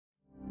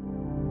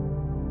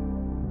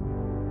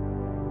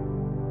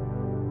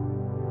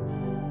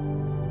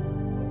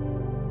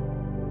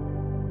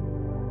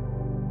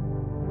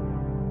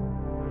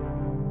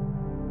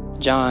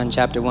John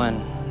chapter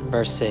 1,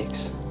 verse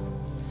 6.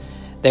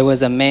 There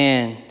was a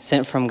man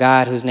sent from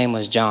God whose name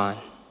was John.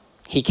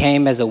 He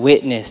came as a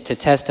witness to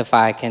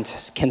testify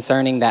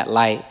concerning that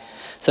light,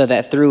 so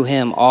that through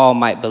him all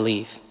might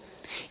believe.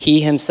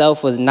 He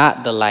himself was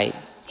not the light.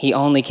 He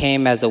only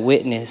came as a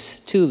witness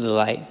to the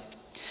light.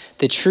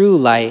 The true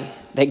light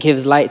that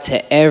gives light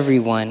to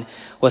everyone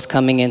was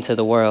coming into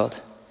the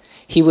world.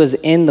 He was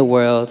in the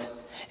world,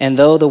 and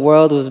though the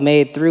world was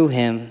made through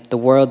him, the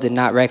world did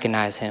not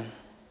recognize him.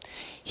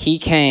 He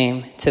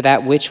came to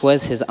that which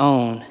was his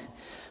own,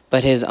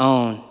 but his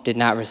own did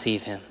not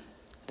receive him.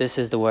 This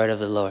is the word of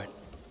the Lord.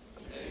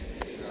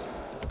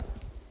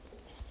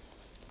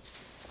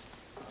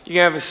 You can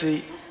have a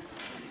seat.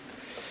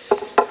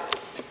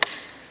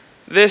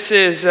 This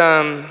is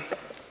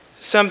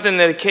something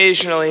that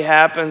occasionally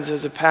happens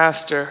as a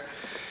pastor.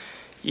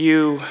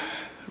 You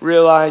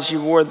realize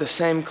you wore the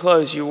same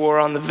clothes you wore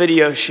on the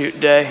video shoot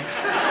day.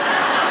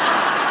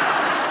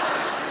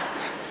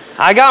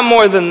 I got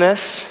more than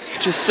this,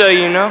 just so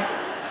you know.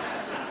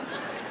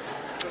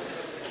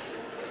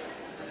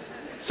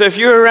 So if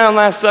you were around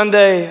last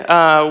Sunday,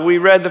 we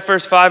read the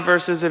first 5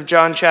 verses of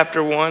John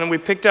chapter 1, and we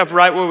picked up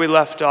right where we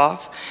left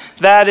off.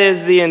 That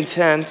is the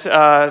intent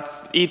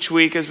each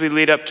week as we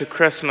lead up to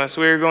Christmas.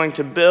 We are going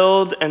to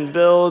build and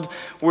build.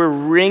 We're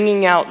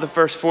wringing out the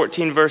first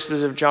 14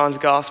 verses of John's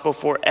gospel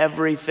for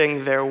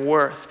everything they're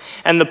worth.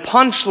 And the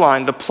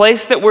punchline, the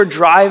place that we're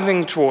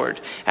driving toward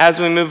as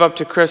we move up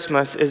to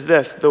Christmas is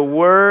this: the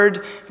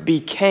Word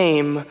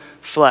became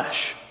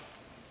flesh.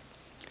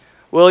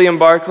 William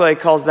Barclay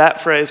calls that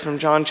phrase from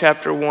John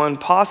chapter 1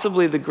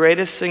 possibly the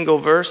greatest single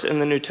verse in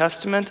the New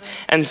Testament,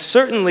 and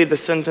certainly the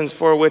sentence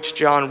for which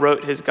John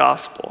wrote his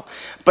gospel.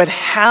 But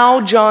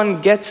how John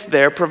gets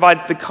there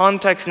provides the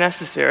context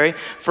necessary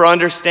for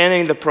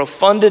understanding the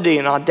profundity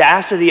and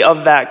audacity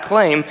of that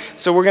claim,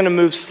 so we're going to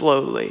move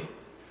slowly,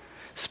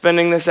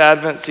 spending this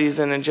Advent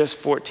season in just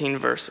 14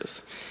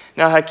 verses.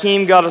 Now,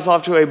 Hakeem got us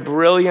off to a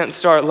brilliant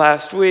start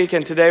last week,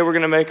 and today we're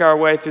going to make our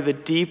way through the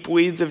deep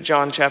weeds of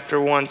John chapter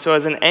 1. So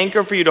as an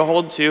anchor for you to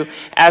hold to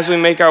as we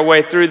make our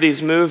way through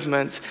these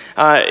movements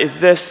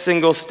is this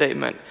single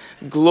statement: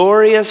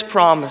 glorious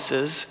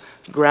promises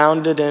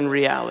grounded in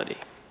reality.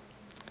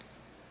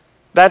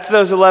 That's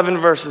those 11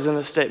 verses in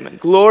the statement.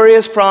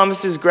 Glorious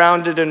promises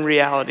grounded in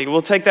reality.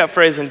 We'll take that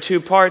phrase in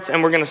 2 parts,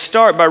 and we're going to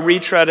start by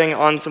retreading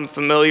on some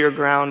familiar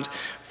ground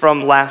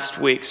from last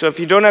week. So if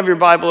you don't have your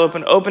Bible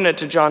open it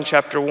to John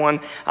chapter 1.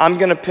 I'm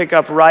going to pick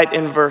up right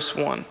in verse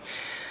 1.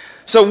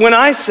 So when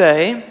I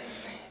say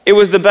it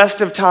was the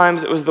best of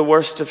times, it was the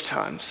worst of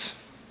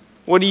times,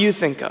 what do you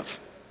think of?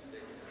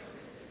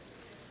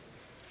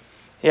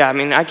 Yeah, I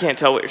mean, I can't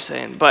tell what you're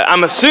saying, but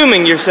I'm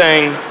assuming you're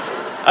saying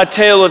A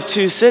Tale of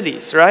Two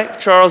Cities, right?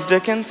 Charles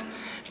Dickens.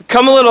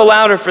 Come a little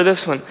louder for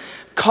this one.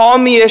 Call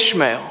Me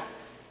Ishmael.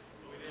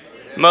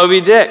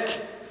 Moby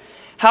Dick.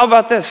 How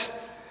about this?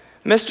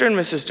 Mr. and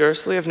Mrs.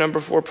 Dursley of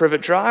number 4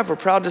 Privet Drive were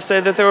proud to say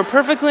that they were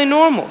perfectly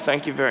normal.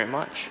 Thank you very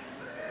much.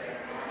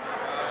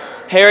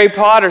 Harry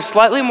Potter,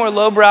 slightly more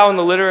lowbrow in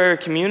the literary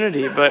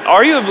community, but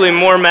arguably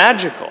more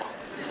magical.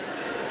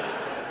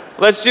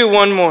 Let's do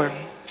one more.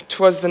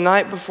 'Twas the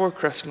night before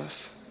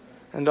Christmas,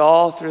 and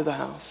all through the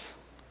house.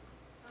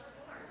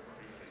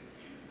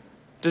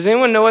 Does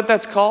anyone know what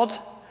that's called?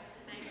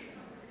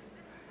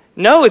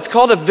 No, it's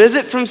called A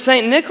Visit from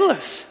St.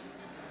 Nicholas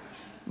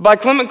by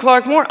Clement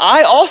Clark Moore.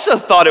 I also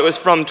thought it was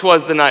from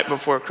 'Twas the Night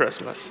Before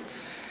Christmas.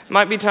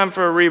 Might be time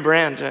for a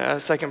rebrand, a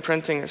second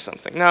printing or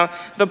something. Now,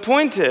 the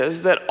point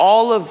is that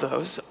all of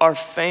those are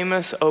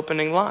famous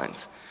opening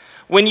lines.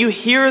 When you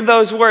hear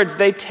those words,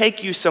 they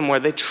take you somewhere.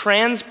 They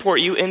transport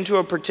you into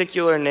a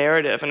particular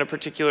narrative and a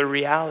particular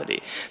reality.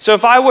 So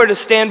if I were to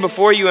stand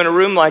before you in a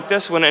room like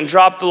this one and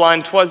drop the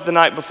line, "'Twas the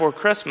night before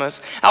Christmas,"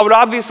 I would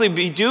obviously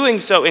be doing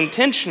so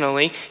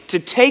intentionally to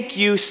take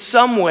you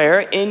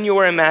somewhere in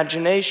your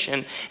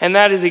imagination. And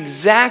that is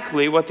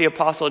exactly what the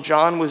Apostle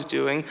John was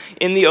doing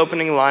in the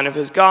opening line of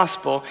his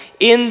gospel.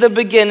 In the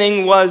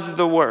beginning was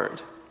the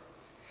Word.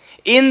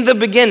 In the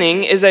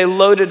beginning is a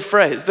loaded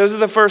phrase. Those are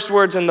the first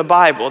words in the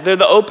Bible. They're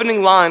the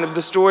opening line of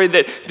the story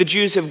that the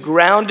Jews have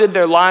grounded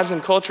their lives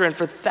and culture in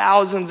for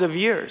thousands of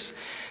years.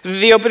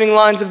 The opening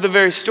lines of the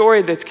very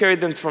story that's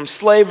carried them from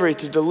slavery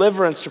to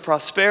deliverance to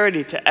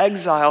prosperity to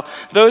exile.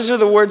 Those are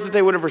the words that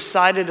they would have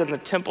recited in the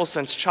temple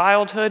since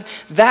childhood.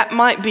 That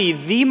might be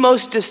the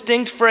most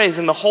distinct phrase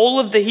in the whole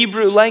of the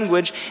Hebrew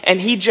language,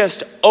 and he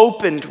just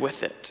opened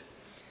with it.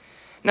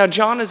 Now,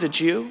 John is a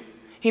Jew.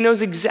 He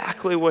knows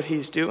exactly what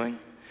he's doing.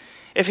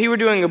 If he were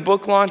doing a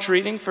book launch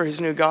reading for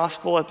his new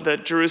gospel at the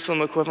Jerusalem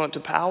equivalent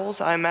to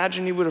Powell's, I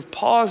imagine he would have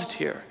paused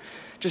here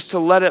just to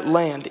let it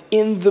land.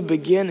 In the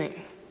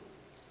beginning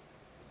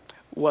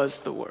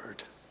was the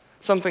Word.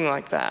 Something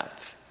like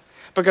that.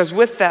 Because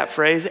with that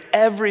phrase,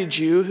 every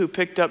Jew who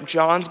picked up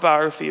John's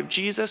biography of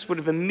Jesus would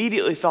have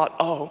immediately thought,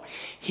 oh,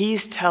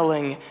 he's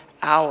telling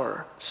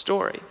our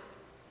story.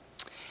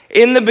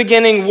 In the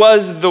beginning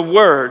was the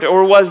Word,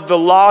 or was the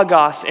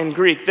Logos in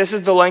Greek. This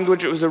is the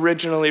language it was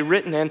originally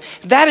written in.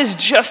 That is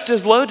just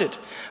as loaded.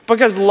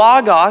 Because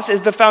logos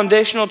is the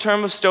foundational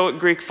term of Stoic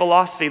Greek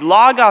philosophy.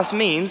 Logos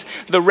means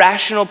the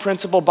rational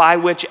principle by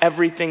which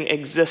everything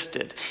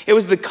existed. It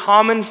was the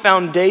common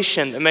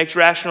foundation that makes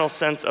rational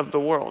sense of the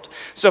world.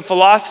 So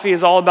philosophy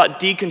is all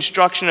about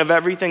deconstruction of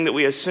everything that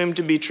we assume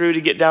to be true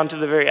to get down to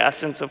the very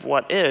essence of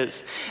what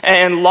is.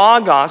 And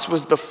logos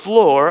was the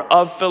floor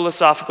of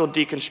philosophical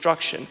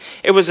deconstruction.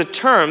 It was a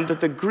term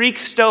that the Greek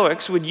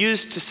Stoics would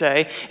use to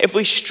say, if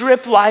we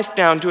strip life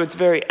down to its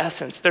very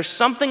essence, there's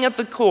something at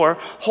the core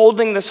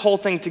holding this whole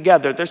thing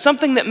together. There's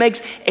something that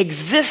makes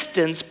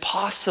existence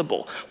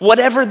possible.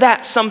 Whatever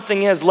that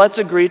something is, let's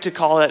agree to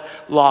call it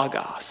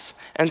logos.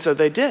 And so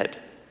they did.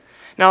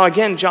 Now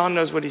again, John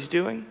knows what he's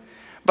doing.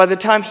 By the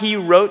time he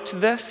wrote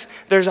this,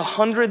 there's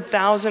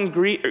 100,000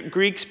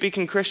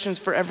 Greek-speaking Christians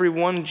for every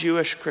one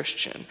Jewish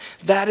Christian.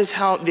 That is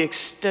how the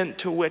extent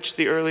to which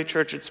the early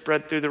church had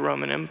spread through the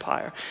Roman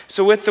Empire.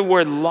 So with the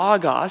word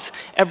logos,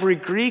 every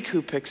Greek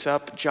who picks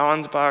up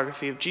John's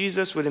biography of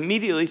Jesus would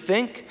immediately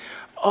think,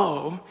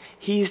 oh,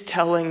 he's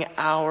telling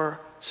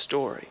our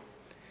story.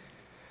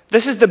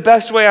 This is the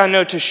best way I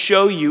know to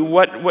show you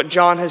what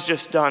John has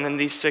just done in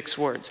these 6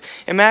 words.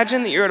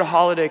 Imagine that you're at a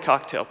holiday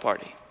cocktail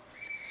party.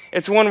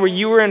 It's one where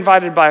you were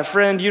invited by a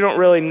friend, you don't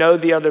really know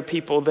the other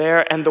people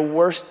there, and the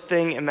worst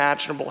thing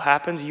imaginable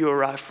happens. You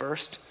arrive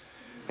first,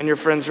 and your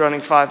friend's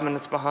running 5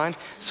 minutes behind.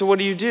 So what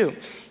do?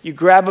 You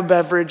grab a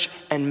beverage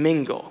and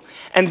mingle.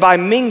 And by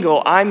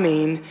mingle, I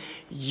mean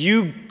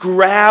you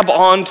grab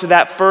onto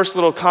that first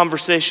little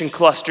conversation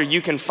cluster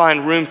you can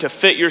find room to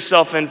fit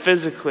yourself in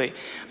physically.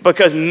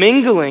 Because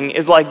mingling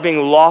is like being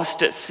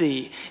lost at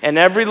sea. And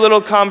every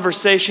little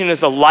conversation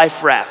is a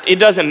life raft. It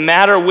doesn't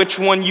matter which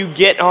one you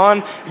get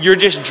on, you're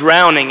just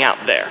drowning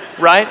out there,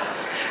 right?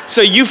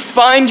 So you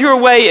find your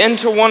way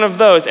into one of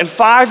those, and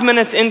 5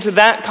 minutes into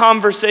that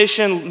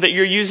conversation that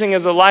you're using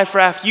as a life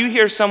raft, you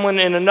hear someone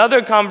in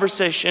another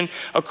conversation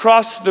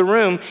across the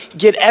room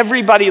get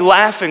everybody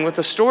laughing with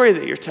the story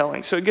that you're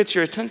telling, so it gets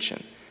your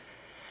attention.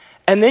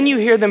 And then you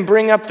hear them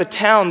bring up the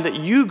town that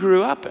you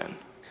grew up in.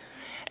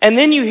 And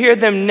then you hear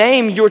them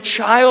name your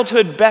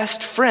childhood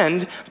best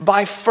friend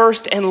by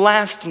first and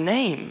last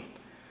name.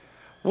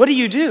 What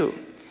do?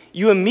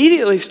 You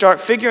immediately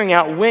start figuring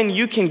out when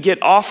you can get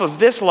off of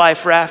this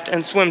life raft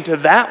and swim to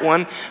that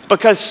one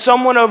because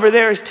someone over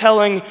there is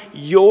telling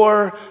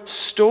your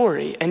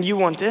story and you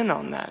want in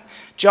on that.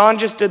 John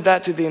just did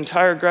that to the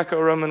entire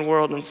Greco-Roman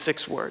world in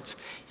 6 words.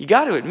 You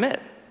got to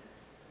admit,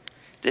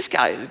 this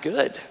guy is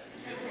good.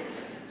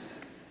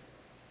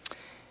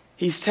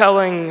 He's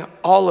telling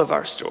all of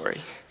our story,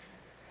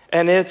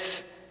 and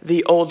it's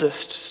the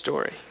oldest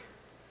story.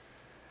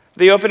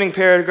 The opening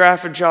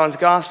paragraph of John's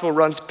gospel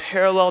runs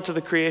parallel to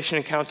the creation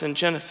account in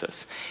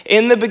Genesis.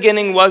 In the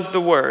beginning was the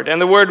Word, and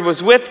the Word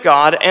was with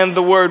God, and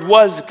the Word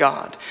was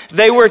God.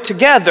 They were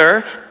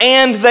together,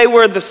 and they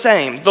were the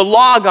same. The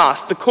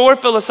Logos, the core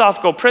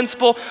philosophical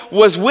principle,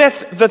 was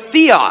with the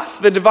Theos,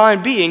 the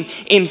divine being.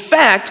 In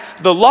fact,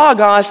 the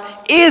Logos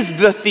is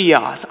the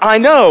Theos. I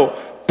know.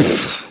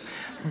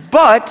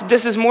 But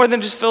this is more than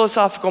just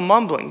philosophical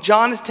mumbling.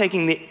 John is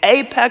taking the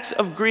apex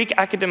of Greek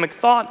academic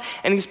thought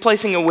and he's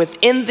placing it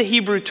within the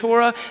Hebrew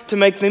Torah to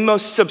make the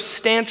most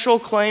substantial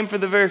claim for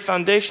the very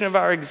foundation of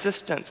our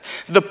existence.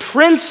 The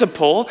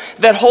principle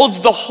that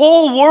holds the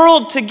whole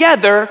world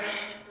together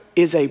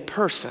is a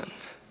person.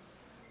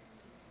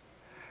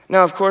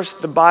 Now, of course,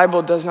 the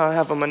Bible does not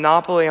have a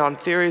monopoly on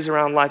theories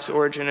around life's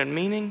origin and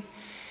meaning.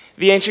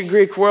 The ancient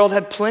Greek world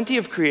had plenty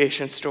of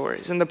creation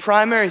stories, and the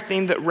primary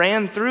theme that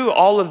ran through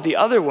all of the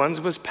other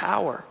ones was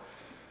power.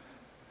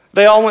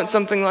 They all went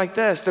something like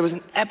this. There was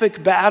an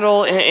epic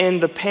battle in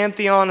the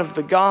pantheon of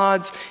the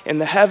gods in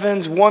the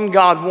heavens. One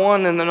god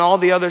won, and then all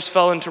the others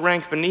fell into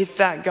rank beneath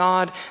that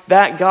god.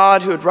 That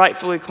god who had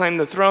rightfully claimed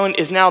the throne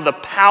is now the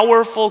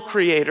powerful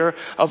creator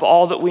of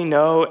all that we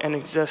know and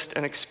exist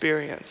and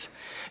experience.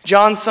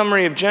 John's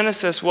summary of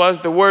Genesis was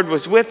the Word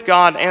was with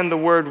God and the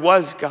Word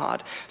was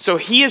God. So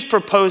he is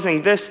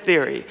proposing this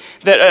theory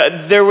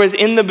that there was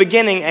in the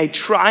beginning a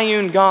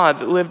triune God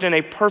that lived in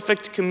a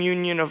perfect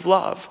communion of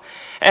love.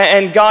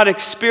 And God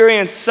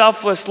experienced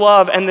selfless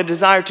love and the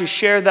desire to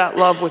share that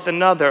love with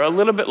another, a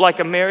little bit like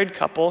a married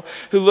couple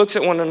who looks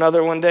at one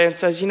another one day and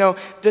says, you know,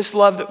 this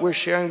love that we're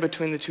sharing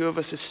between the two of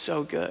us is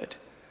so good.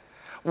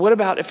 What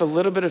about if a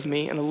little bit of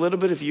me and a little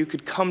bit of you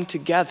could come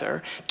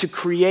together to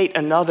create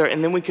another,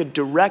 and then we could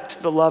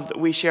direct the love that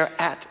we share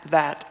at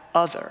that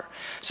other?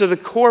 So the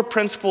core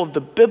principle of the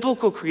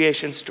biblical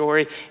creation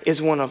story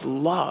is one of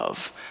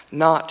love,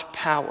 not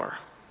power.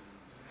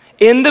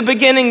 In the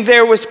beginning,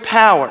 there was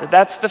power.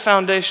 That's the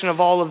foundation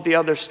of all of the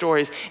other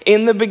stories.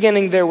 In the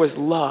beginning, there was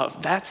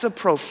love. That's a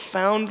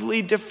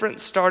profoundly different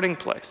starting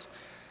place.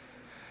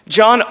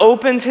 John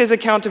opens his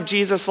account of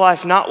Jesus'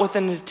 life not with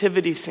a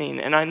nativity scene,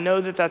 and I know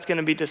that that's going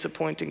to be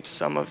disappointing to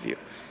some of you.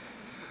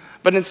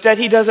 But instead,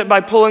 he does it by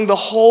pulling the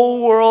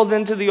whole world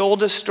into the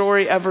oldest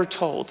story ever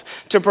told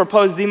to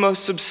propose the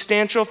most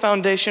substantial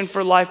foundation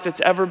for life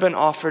that's ever been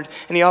offered.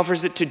 And he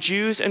offers it to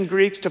Jews and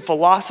Greeks, to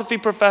philosophy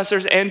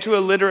professors, and to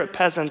illiterate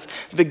peasants.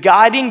 The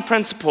guiding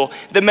principle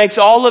that makes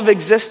all of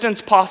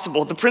existence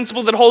possible, the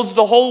principle that holds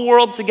the whole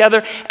world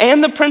together,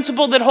 and the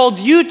principle that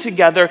holds you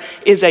together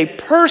is a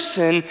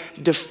person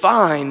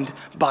defined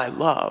by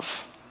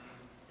love.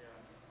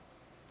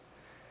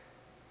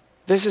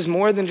 This is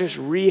more than just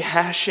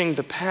rehashing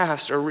the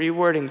past or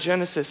rewording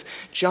Genesis.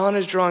 John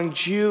is drawing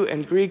Jew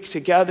and Greek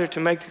together to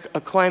make a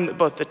claim that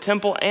both the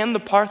temple and the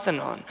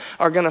Parthenon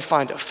are going to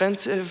find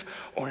offensive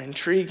or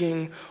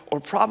intriguing, or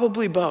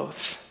probably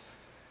both.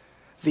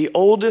 The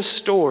oldest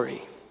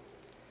story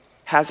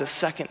has a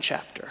second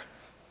chapter.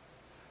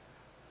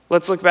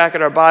 Let's look back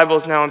at our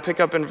Bibles now and pick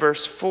up in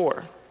verse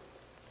 4.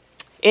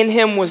 In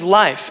him was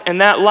life, and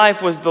that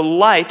life was the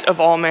light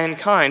of all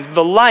mankind.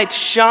 The light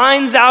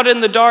shines out in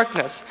the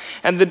darkness,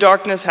 and the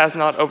darkness has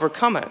not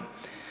overcome it.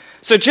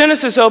 So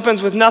Genesis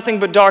opens with nothing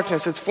but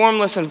darkness. It's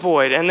formless and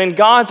void. And then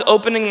God's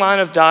opening line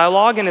of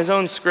dialogue in his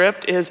own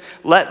script is,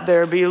 let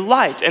there be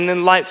light. And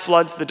then light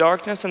floods the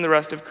darkness, and the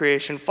rest of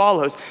creation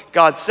follows.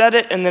 God said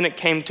it, and then it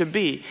came to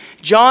be.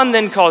 John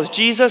then calls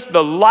Jesus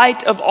the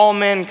light of all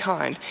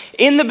mankind.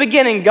 In the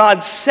beginning,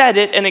 God said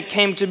it, and it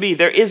came to be.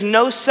 There is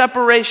no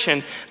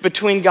separation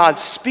between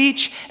God's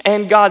speech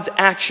and God's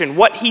action.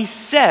 What he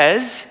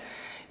says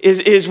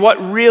is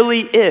what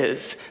really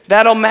is.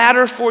 That'll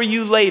matter for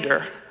you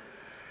later.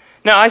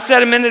 Now, I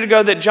said a minute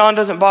ago that John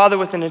doesn't bother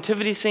with the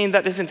nativity scene.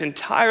 That isn't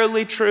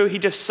entirely true. He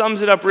just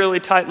sums it up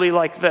really tightly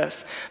like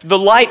this. The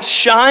light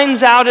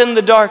shines out in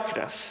the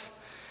darkness.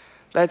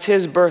 That's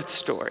his birth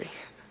story.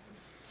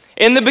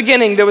 In the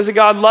beginning, there was a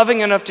God loving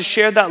enough to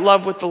share that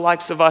love with the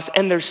likes of us,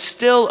 and there's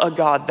still a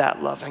God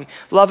that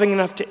loving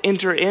enough to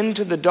enter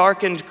into the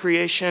darkened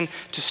creation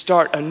to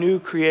start a new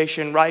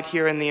creation right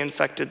here in the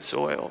infected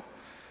soil.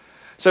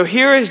 So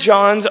here is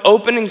John's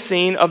opening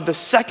scene of the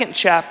second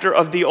chapter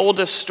of the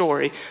oldest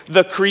story.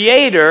 The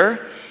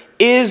Creator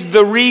is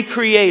the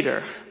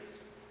recreator.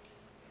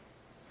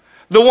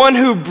 The one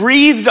who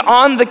breathed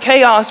on the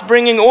chaos,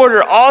 bringing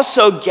order,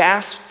 also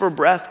gasped for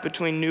breath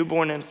between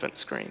newborn infant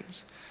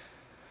screams.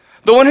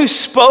 The one who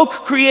spoke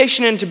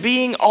creation into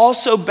being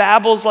also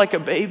babbles like a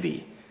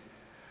baby.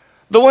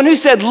 The one who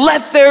said,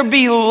 "Let there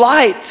be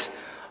light,"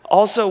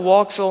 also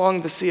walks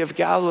along the Sea of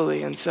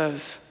Galilee and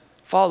says,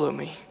 "Follow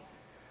me."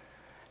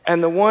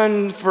 And the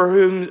one for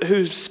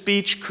whose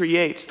speech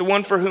creates, the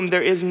one for whom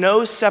there is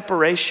no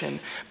separation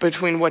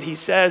between what he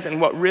says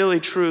and what really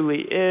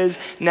truly is,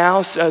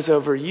 now says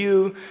over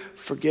you,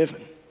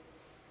 forgiven,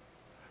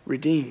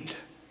 redeemed,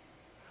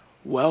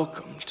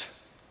 welcomed,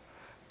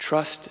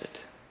 trusted.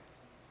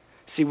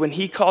 See, when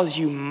he calls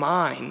you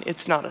mine,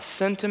 it's not a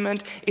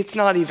sentiment, it's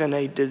not even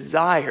a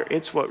desire,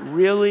 it's what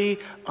really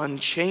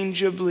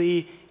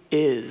unchangeably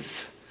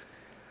is.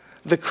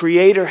 The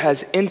Creator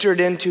has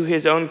entered into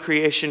his own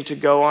creation to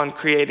go on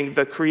creating.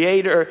 The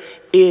Creator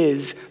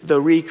is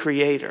the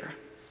recreator.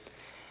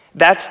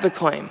 That's the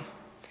claim.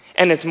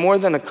 And it's more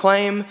than a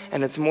claim,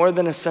 and it's more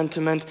than a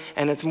sentiment,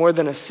 and it's more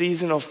than a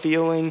seasonal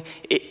feeling.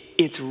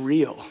 It's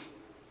real.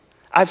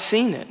 I've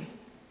seen it.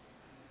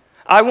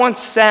 I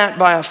once sat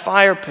by a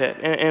fire pit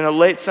in a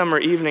late summer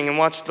evening and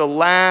watched the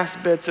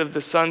last bits of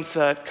the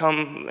sunset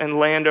come and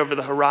land over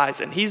the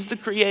horizon. He's the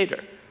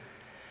Creator.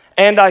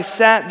 And I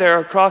sat there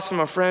across from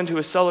a friend who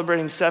was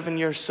celebrating 7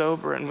 years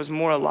sober and was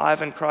more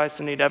alive in Christ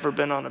than he'd ever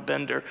been on a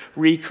bender.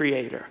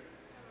 Recreator.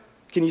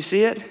 Can you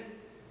see it?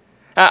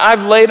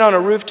 I've laid on a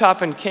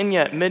rooftop in Kenya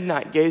at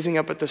midnight, gazing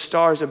up at the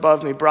stars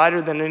above me,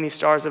 brighter than any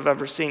stars I've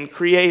ever seen.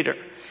 Creator.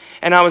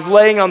 And I was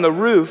laying on the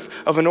roof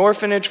of an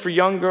orphanage for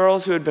young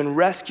girls who had been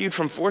rescued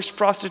from forced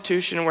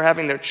prostitution and were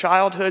having their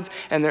childhoods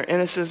and their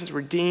innocence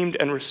redeemed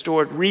and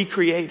restored.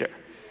 Recreator.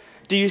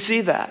 Do you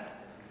see that?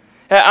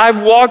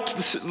 I've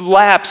walked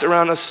laps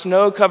around a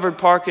snow-covered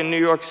park in New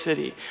York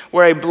City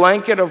where a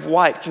blanket of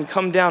white can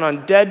come down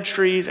on dead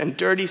trees and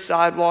dirty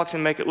sidewalks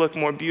and make it look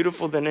more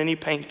beautiful than any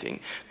painting.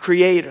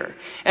 Creator.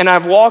 And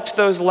I've walked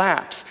those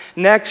laps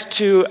next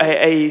to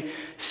a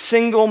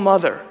single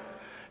mother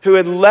who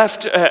had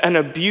left an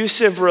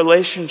abusive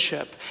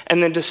relationship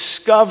and then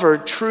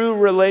discovered true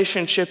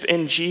relationship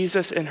in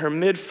Jesus in her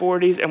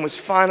mid-40s and was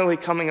finally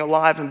coming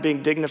alive and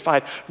being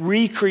dignified.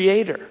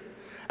 Recreator.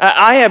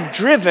 I have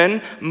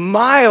driven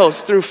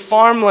miles through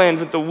farmland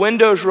with the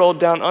windows rolled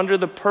down under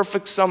the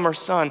perfect summer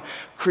sun.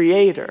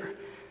 Creator.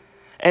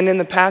 And in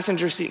the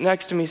passenger seat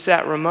next to me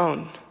sat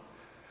Ramon,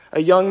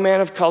 a young man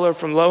of color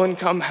from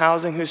low-income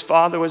housing whose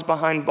father was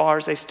behind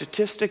bars, a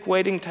statistic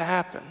waiting to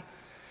happen.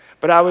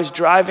 But I was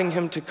driving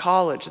him to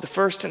college, the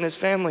first in his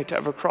family to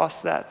ever cross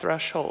that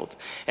threshold.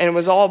 And it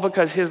was all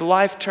because his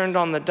life turned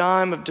on the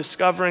dime of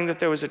discovering that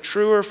there was a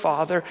truer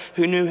father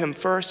who knew him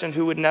first and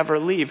who would never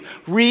leave.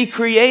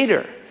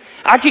 Recreator.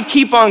 I could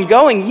keep on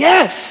going.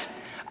 Yes,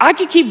 I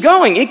could keep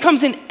going. It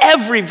comes in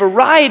every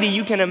variety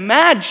you can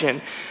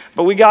imagine.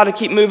 But we got to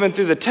keep moving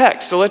through the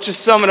text. So let's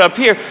just sum it up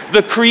here.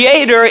 The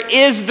Creator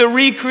is the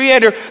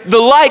recreator. The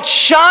light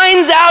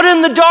shines out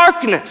in the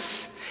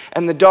darkness,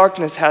 and the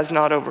darkness has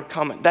not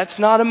overcome it. That's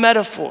not a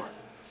metaphor.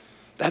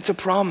 That's a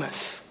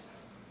promise.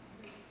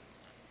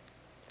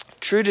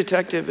 True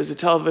Detective is a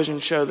television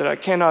show that I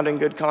cannot in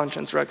good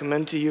conscience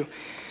recommend to you.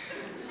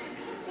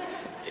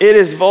 It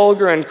is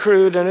vulgar and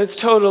crude, and it's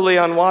totally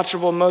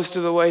unwatchable most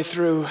of the way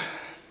through.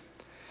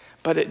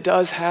 But it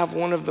does have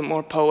one of the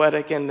more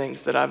poetic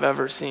endings that I've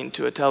ever seen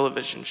to a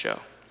television show.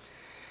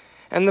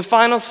 And the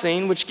final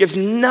scene, which gives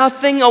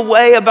nothing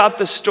away about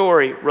the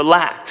story,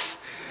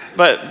 relax,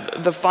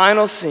 but the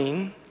final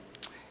scene,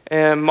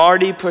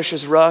 Marty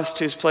pushes Rust,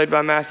 who's played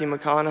by Matthew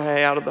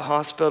McConaughey, out of the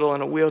hospital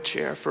in a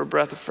wheelchair for a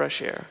breath of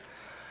fresh air.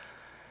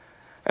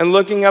 And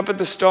looking up at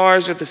the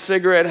stars with the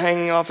cigarette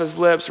hanging off his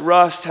lips,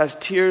 Rust has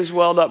tears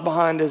welled up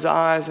behind his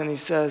eyes, and he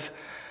says,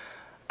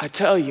 I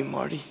tell you,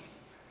 Marty,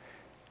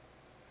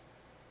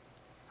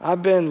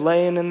 I've been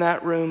laying in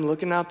that room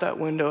looking out that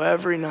window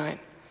every night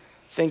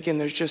thinking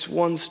there's just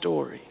one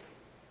story,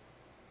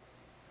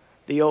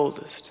 the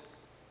oldest.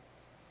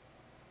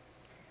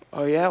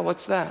 Oh yeah,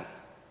 what's that?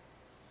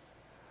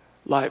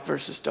 Light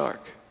versus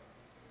dark.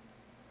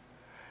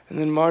 And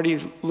then Marty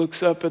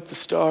looks up at the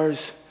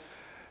stars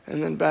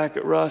and then back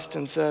at Rust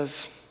and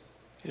says,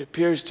 it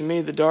appears to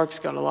me the dark's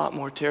got a lot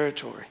more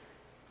territory.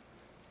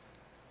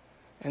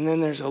 And then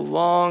there's a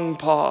long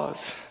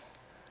pause.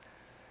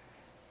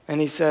 And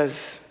he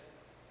says,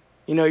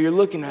 you know, you're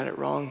looking at it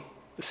wrong,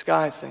 the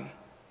sky thing.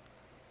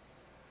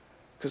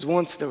 Because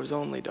once there was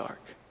only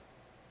dark.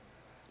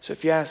 So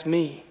if you ask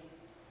me,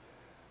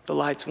 the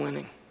light's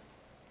winning.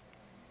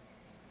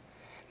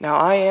 Now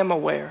I am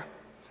aware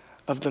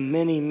of the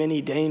many,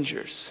 many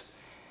dangers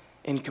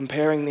in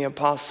comparing the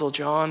Apostle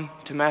John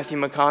to Matthew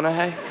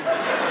McConaughey.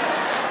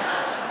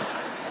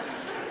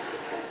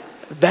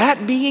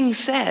 That being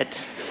said,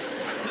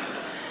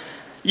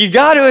 you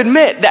got to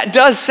admit that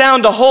does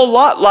sound a whole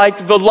lot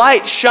like the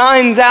light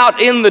shines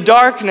out in the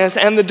darkness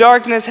and the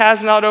darkness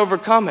has not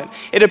overcome it.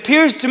 It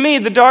appears to me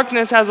the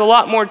darkness has a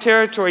lot more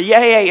territory.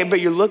 Yeah,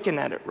 but you're looking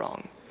at it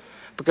wrong.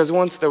 Because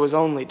once there was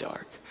only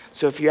dark.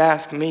 So if you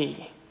ask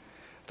me,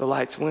 the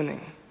light's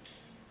winning.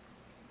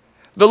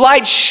 The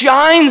light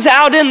shines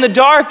out in the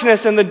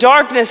darkness and the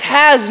darkness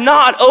has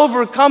not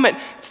overcome it.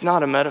 It's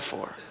not a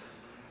metaphor.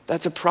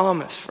 That's a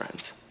promise,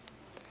 friends.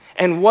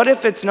 And what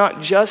if it's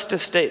not just a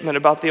statement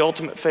about the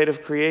ultimate fate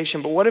of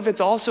creation, but what if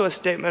it's also a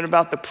statement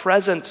about the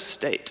present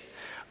state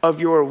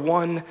of your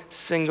one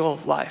single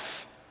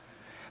life?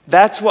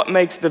 That's what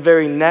makes the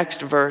very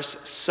next verse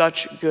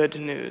such good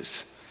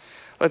news.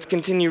 Let's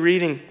continue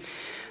reading.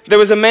 There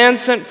was a man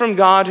sent from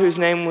God whose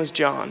name was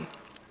John.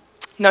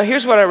 Now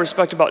here's what I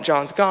respect about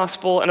John's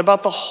gospel and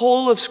about the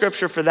whole of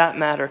Scripture for that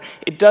matter.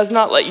 It does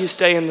not let you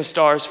stay in the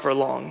stars for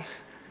long.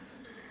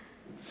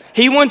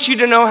 He wants you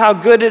to know how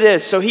good it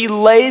is, so he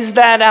lays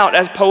that out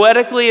as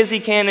poetically as he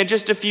can in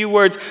just a few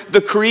words.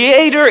 The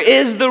Creator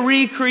is the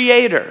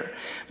recreator.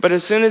 But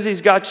as soon as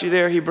he's got you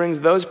there, he brings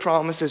those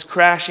promises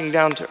crashing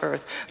down to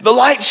earth. The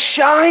light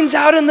shines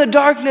out in the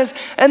darkness,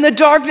 and the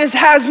darkness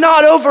has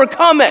not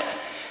overcome it.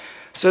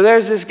 So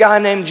there's this guy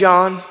named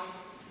John.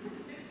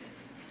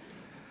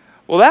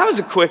 Well, that was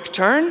a quick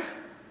turn.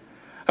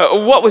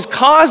 What was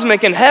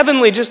cosmic and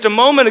heavenly just a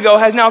moment ago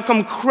has now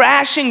come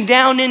crashing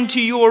down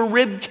into your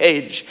rib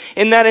cage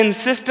in that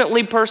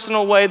insistently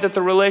personal way that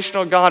the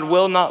relational God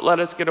will not let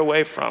us get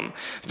away from.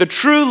 The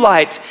true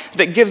light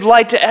that gives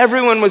light to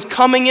everyone was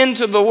coming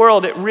into the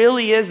world. It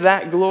really is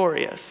that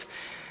glorious.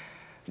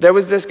 There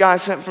was this guy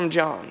sent from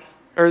John,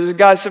 or the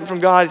guy sent from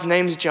God, his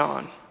name's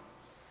John.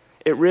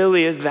 It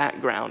really is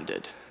that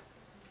grounded.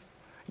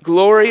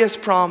 Glorious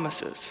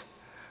promises.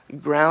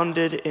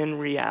 Grounded in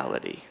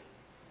reality.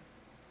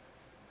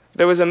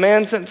 There was a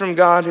man sent from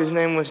God whose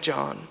name was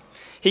John.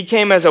 He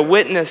came as a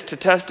witness to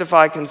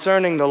testify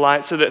concerning the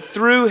light so that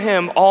through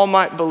him all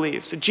might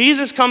believe. So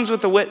Jesus comes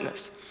with a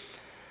witness.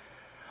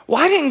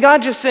 Why didn't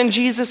God just send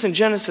Jesus in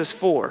Genesis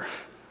 4?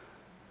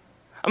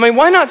 I mean,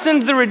 why not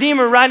send the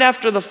Redeemer right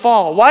after the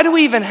fall? Why do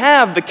we even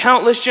have the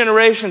countless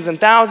generations and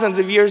thousands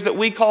of years that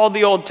we call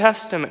the Old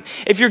Testament?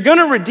 If you're going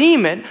to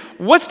redeem it,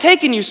 what's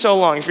taking you so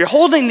long? If you're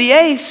holding the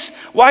ace,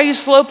 why are you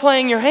slow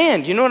playing your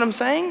hand? You know what I'm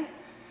saying?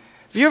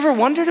 Have you ever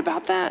wondered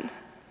about that?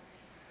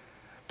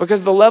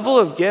 Because the level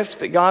of gift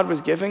that God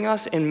was giving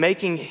us in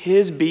making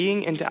his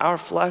being into our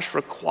flesh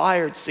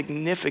required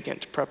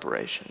significant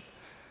preparation.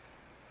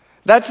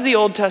 That's the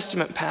Old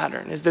Testament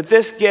pattern, is that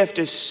this gift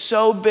is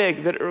so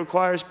big that it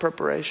requires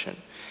preparation.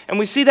 And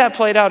we see that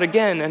played out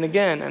again and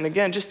again and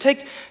again. Just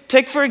take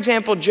for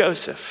example,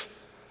 Joseph.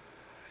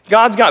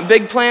 God's got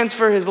big plans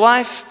for his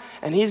life,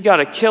 and he's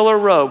got a killer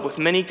robe with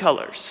many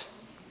colors.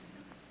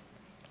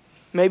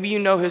 Maybe you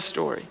know his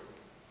story.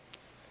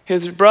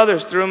 His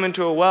brothers threw him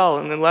into a well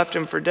and then left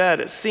him for dead.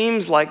 It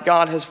seems like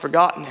God has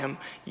forgotten him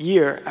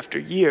year after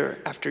year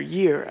after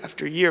year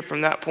after year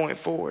from that point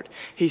forward.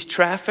 He's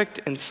trafficked,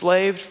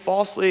 enslaved,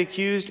 falsely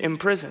accused,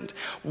 imprisoned.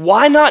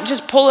 Why not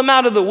just pull him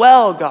out of the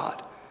well,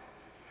 God?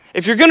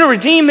 If you're going to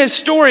redeem his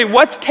story,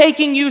 what's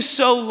taking you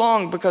so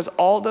long? Because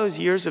all those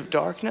years of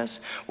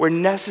darkness were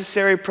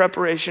necessary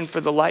preparation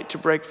for the light to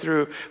break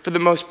through, for the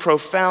most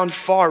profound,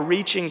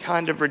 far-reaching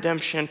kind of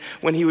redemption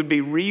when he would be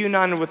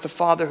reunited with the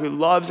Father who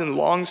loves and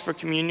longs for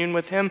communion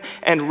with him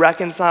and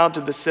reconciled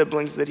to the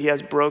siblings that he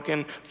has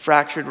broken,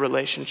 fractured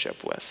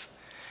relationship with.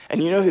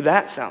 And you know who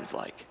that sounds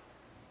like?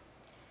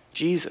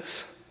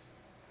 Jesus,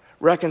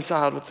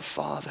 reconciled with the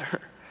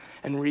Father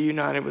and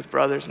reunited with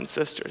brothers and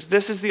sisters.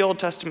 This is the Old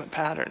Testament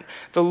pattern.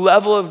 The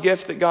level of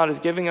gift that God is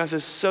giving us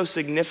is so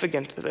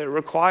significant that it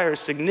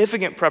requires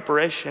significant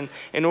preparation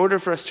in order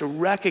for us to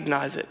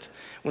recognize it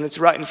when it's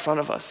right in front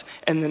of us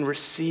and then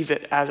receive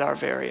it as our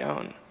very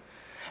own.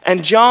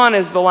 And John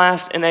is the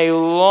last in a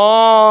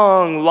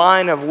long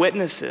line of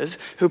witnesses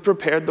who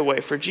prepared the way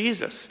for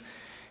Jesus.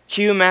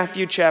 Cue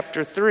Matthew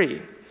chapter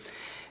 3.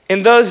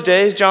 In those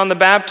days, John the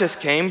Baptist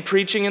came,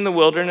 preaching in the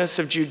wilderness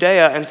of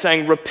Judea and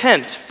saying,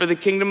 "Repent, for the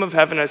kingdom of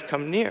heaven has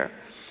come near."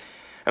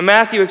 And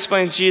Matthew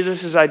explains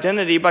Jesus'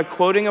 identity by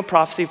quoting a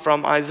prophecy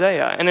from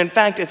Isaiah. And in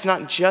fact, it's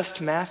not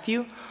just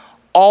Matthew.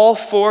 All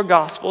four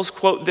Gospels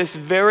quote this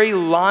very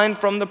line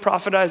from the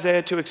prophet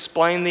Isaiah to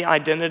explain the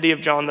identity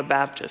of John the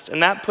Baptist.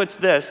 And that puts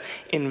this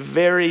in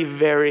very,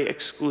 very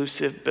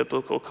exclusive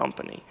biblical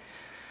company.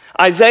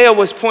 Isaiah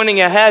was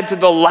pointing ahead to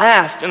the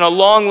last in a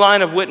long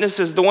line of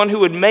witnesses, the one who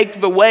would make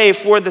the way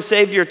for the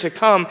Savior to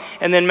come.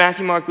 And then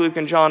Matthew, Mark, Luke,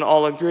 and John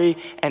all agree,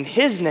 and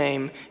his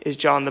name is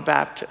John the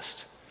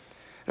Baptist.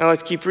 Now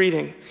let's keep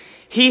reading.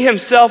 He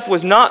himself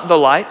was not the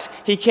light.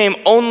 He came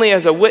only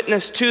as a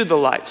witness to the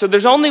light. So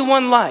there's only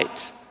one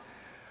light,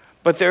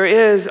 but there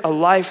is a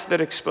life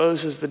that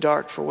exposes the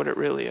dark for what it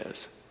really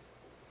is.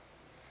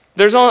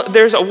 There's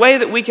a way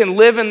that we can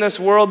live in this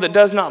world that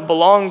does not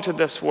belong to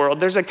this world.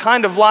 There's a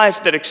kind of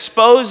life that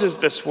exposes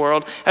this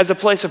world as a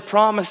place of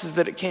promises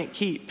that it can't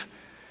keep.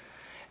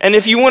 And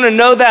if you want to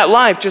know that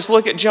life, just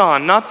look at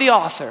John, not the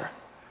author,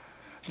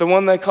 the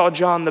one they call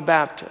John the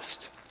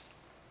Baptist.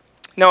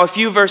 Now, a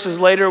few verses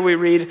later, we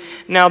read,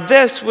 "Now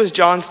this was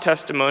John's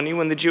testimony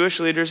when the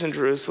Jewish leaders in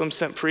Jerusalem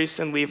sent priests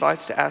and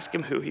Levites to ask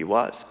him who he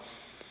was."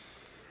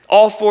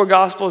 All four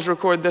Gospels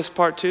record this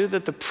part too,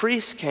 that the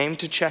priests came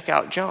to check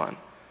out John.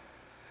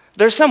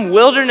 There's some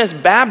wilderness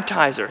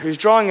baptizer who's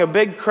drawing a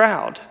big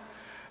crowd,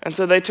 and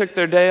so they took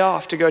their day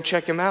off to go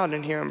check him out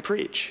and hear him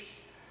preach.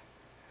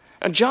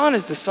 And John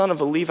is the son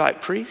of a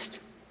Levite priest.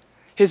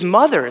 His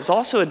mother is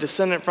also a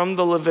descendant from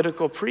the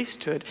Levitical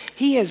priesthood.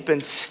 He has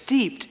been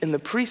steeped in the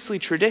priestly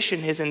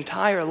tradition his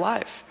entire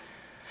life.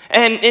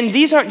 And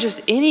these aren't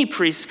just any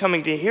priests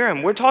coming to hear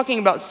him. We're talking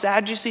about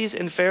Sadducees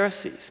and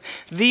Pharisees,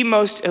 the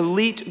most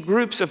elite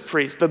groups of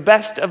priests, the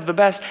best of the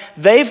best.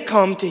 They've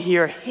come to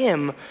hear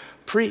him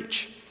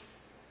preach.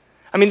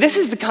 I mean, this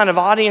is the kind of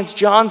audience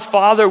John's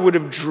father would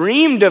have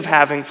dreamed of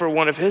having for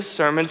one of his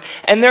sermons,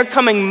 and they're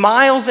coming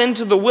miles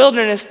into the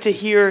wilderness to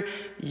hear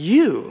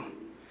you.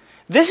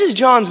 This is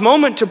John's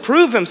moment to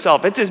prove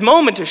himself. It's his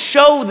moment to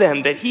show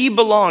them that he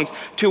belongs,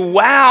 to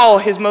wow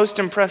his most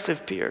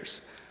impressive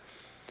peers.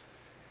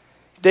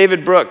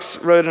 David Brooks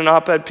wrote an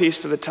op-ed piece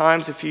for the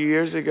Times a few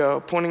years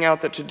ago, pointing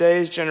out that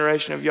today's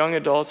generation of young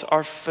adults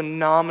are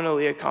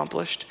phenomenally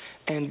accomplished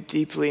and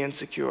deeply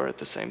insecure at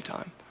the same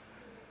time.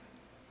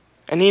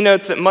 And he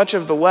notes that much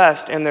of the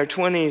West in their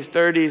 20s,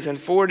 30s, and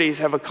 40s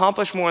have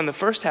accomplished more in the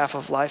first half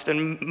of life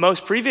than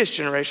most previous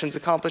generations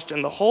accomplished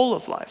in the whole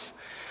of life.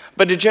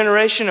 But a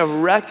generation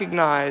of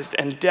recognized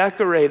and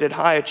decorated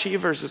high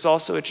achievers is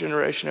also a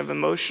generation of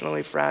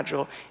emotionally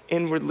fragile,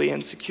 inwardly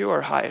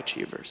insecure high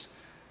achievers.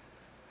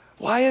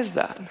 Why is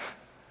that?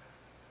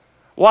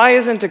 Why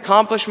isn't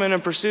accomplishment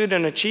and pursuit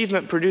and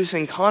achievement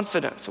producing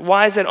confidence?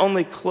 Why is it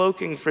only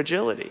cloaking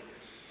fragility?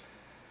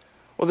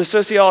 Well, the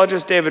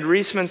sociologist David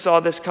Reisman saw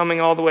this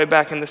coming all the way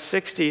back in the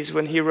 60s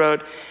when he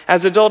wrote,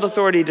 "As adult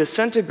authority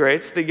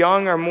disintegrates, the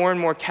young are more and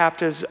more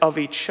captives of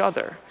each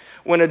other.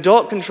 When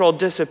adult control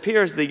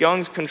disappears, the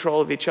young's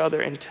control of each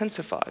other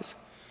intensifies."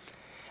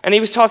 And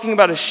he was talking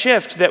about a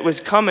shift that was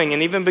coming,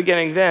 and even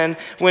beginning then,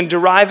 when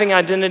deriving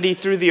identity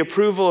through the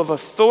approval of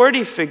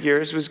authority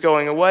figures was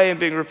going away and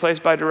being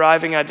replaced by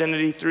deriving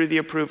identity through the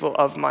approval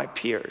of my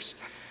peers.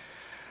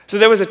 So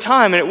there was a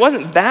time, and it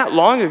wasn't that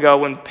long ago,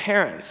 when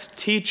parents,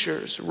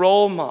 teachers,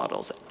 role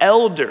models,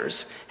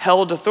 elders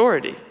held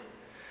authority.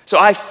 So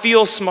I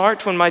feel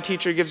smart when my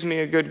teacher gives me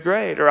a good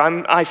grade, or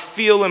I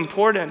feel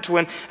important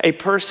when a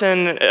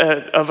person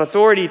of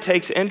authority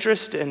takes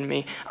interest in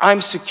me. I'm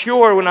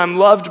secure when I'm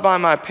loved by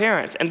my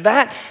parents. And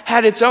that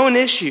had its own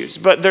issues,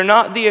 but they're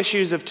not the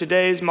issues of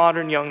today's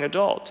modern young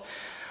adult.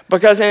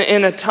 Because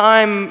in a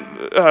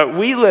time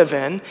we live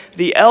in,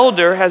 the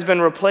elder has been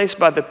replaced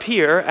by the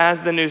peer as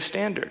the new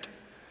standard.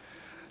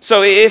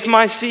 So if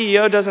my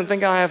CEO doesn't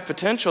think I have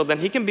potential, then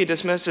he can be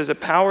dismissed as a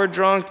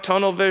power-drunk,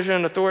 tunnel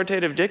vision,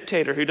 authoritative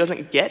dictator who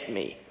doesn't get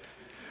me.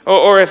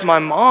 Or if my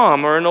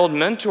mom or an old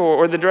mentor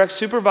or the direct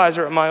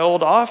supervisor at my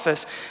old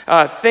office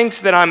thinks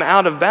that I'm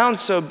out of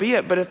bounds, so be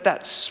it. But if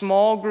that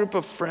small group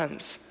of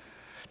friends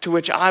to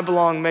which I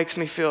belong makes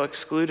me feel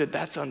excluded,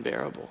 that's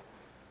unbearable.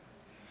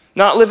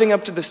 Not living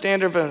up to the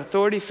standard of an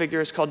authority figure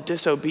is called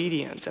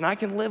disobedience, and I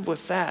can live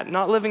with that.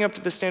 Not living up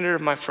to the standard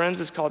of my friends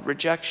is called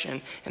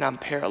rejection, and I'm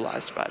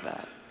paralyzed by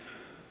that.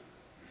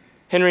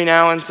 Henry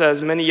Nouwen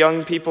says, many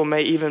young people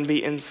may even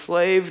be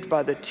enslaved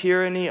by the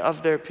tyranny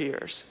of their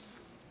peers.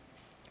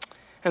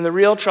 And the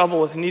real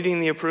trouble with needing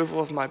the approval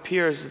of my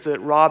peers is that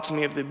it robs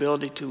me of the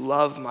ability to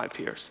love my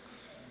peers.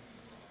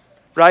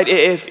 Right?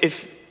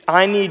 If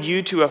I need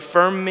you to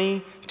affirm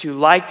me, to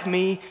like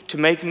me, to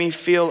make me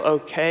feel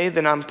okay,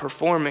 then I'm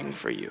performing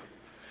for you.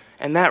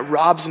 And that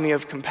robs me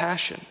of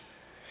compassion.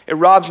 It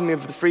robs me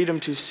of the freedom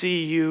to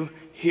see you,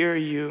 hear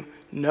you,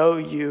 know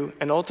you,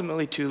 and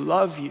ultimately to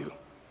love you.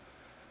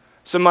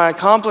 So my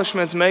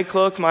accomplishments may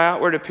cloak my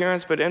outward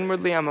appearance, but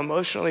inwardly I'm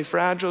emotionally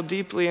fragile,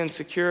 deeply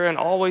insecure, and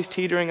always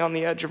teetering on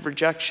the edge of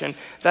rejection.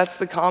 That's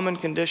the common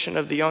condition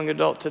of the young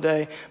adult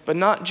today, but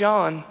not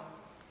John.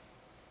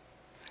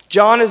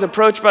 John is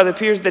approached by the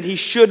peers that he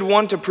should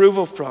want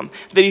approval from,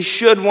 that he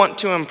should want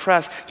to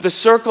impress, the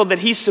circle that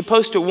he's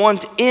supposed to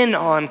want in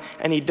on,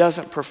 and he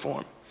doesn't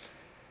perform.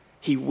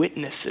 He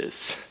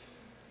witnesses.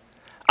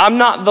 I'm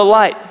not the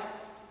light.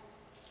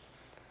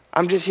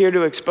 I'm just here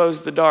to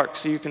expose the dark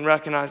so you can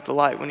recognize the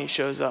light when he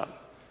shows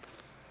up.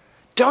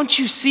 Don't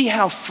you see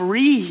how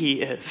free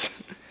he is?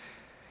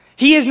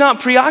 He is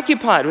not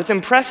preoccupied with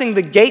impressing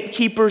the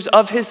gatekeepers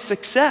of his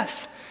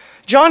success.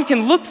 John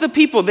can look the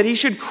people that he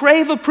should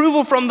crave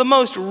approval from the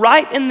most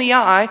right in the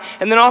eye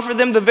and then offer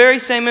them the very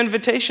same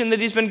invitation that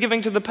he's been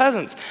giving to the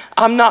peasants.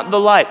 I'm not the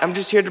light. I'm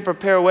just here to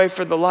prepare a way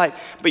for the light.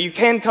 But you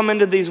can come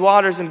into these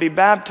waters and be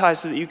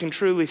baptized so that you can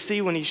truly see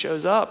when he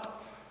shows up.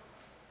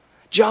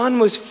 John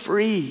was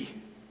free.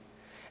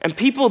 And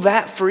people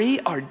that free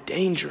are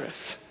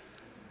dangerous.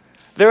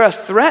 They're a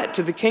threat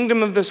to the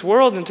kingdom of this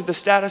world and to the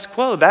status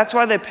quo. That's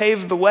why they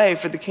paved the way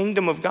for the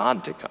kingdom of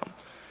God to come.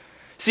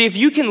 See, if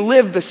you can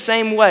live the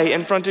same way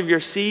in front of your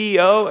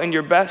CEO and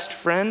your best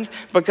friend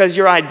because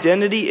your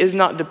identity is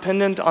not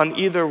dependent on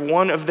either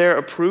one of their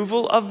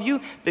approval of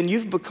you, then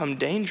you've become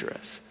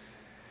dangerous.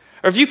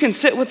 Or if you can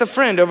sit with a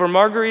friend over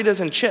margaritas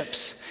and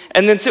chips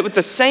and then sit with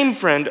the same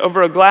friend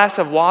over a glass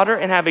of water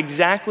and have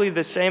exactly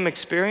the same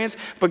experience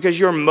because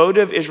your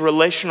motive is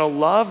relational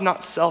love,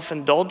 not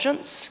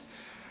self-indulgence,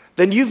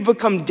 then you've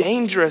become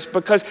dangerous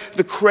because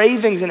the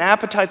cravings and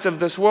appetites of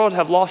this world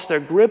have lost their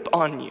grip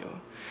on you.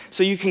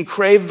 So you can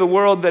crave the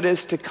world that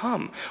is to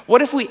come.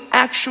 What if we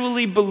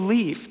actually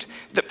believed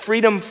that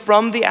freedom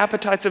from the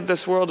appetites of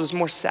this world is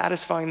more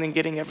satisfying than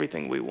getting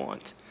everything we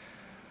want?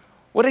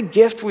 What a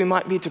gift we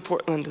might be to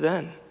Portland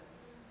then.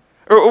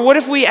 Or what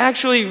if we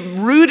actually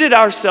rooted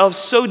ourselves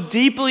so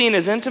deeply in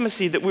his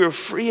intimacy that we were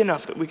free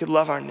enough that we could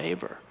love our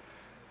neighbor?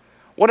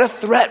 What a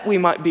threat we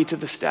might be to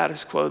the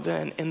status quo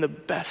then in the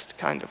best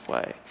kind of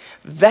way.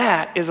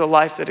 That is a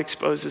life that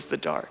exposes the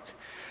dark.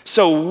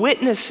 So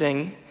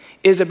witnessing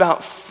is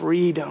about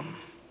freedom.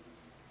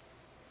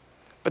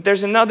 But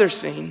there's another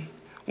scene,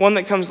 one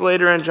that comes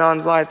later in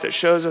John's life that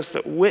shows us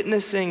that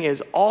witnessing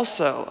is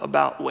also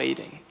about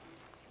waiting.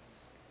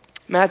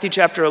 Matthew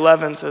chapter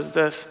 11 says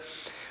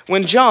this,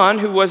 when John,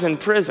 who was in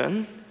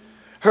prison,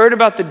 heard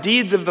about the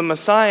deeds of the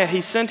Messiah,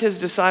 he sent his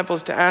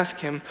disciples to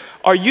ask him,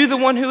 are you the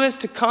one who is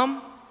to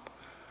come,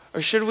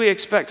 or should we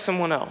expect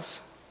someone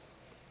else?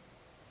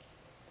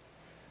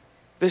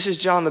 This is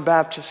John the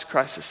Baptist's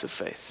crisis of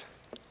faith.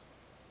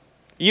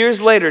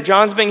 Years later,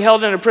 John's being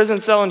held in a prison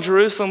cell in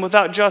Jerusalem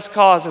without just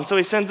cause, and so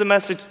he sends a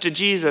message to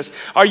Jesus.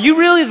 Are you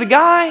really the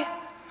guy?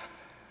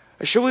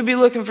 Or should we be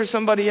looking for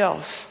somebody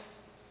else?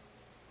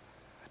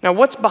 Now,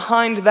 what's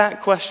behind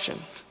that question?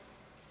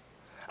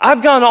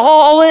 I've gone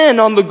all in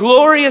on the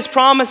glorious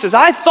promises.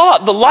 I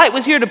thought the light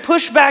was here to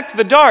push back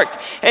the dark,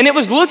 and it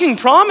was looking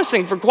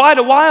promising for quite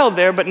a while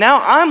there, but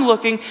now I'm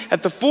looking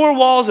at the four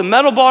walls and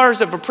metal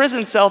bars of a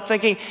prison cell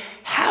thinking,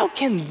 how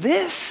can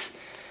this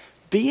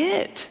be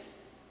it?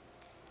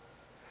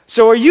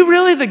 So are you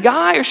really the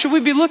guy, or should we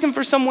be looking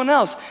for someone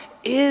else?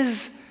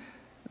 Is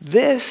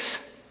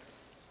this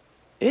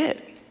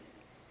it?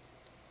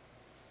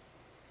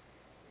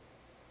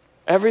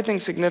 Everything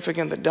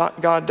significant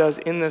that God does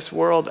in this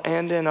world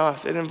and in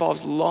us, it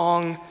involves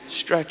long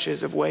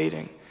stretches of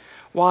waiting.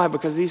 Why?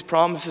 Because these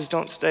promises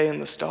don't stay in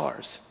the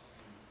stars.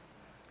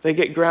 They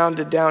get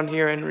grounded down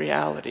here in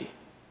reality.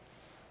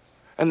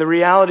 And the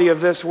reality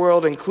of this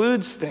world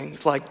includes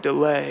things like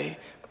delay,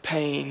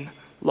 pain,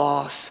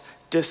 loss,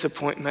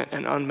 disappointment,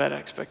 and unmet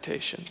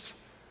expectations.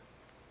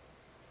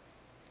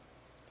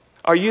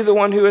 Are you the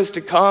one who is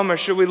to come, or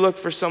should we look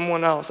for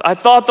someone else? I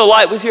thought the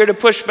light was here to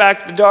push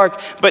back the dark,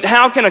 but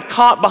how can a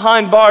cop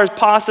behind bars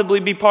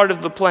possibly be part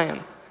of the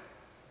plan?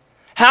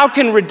 How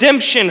can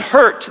redemption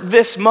hurt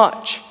this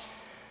much?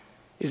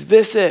 Is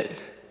this it?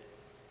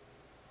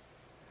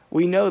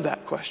 We know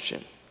that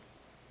question.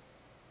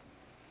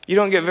 You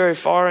don't get very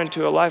far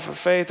into a life of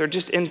faith, or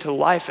just into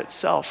life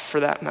itself for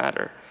that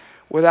matter,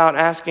 without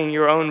asking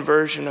your own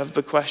version of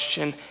the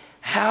question,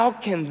 how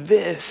can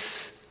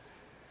this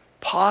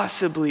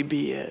possibly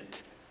be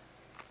it?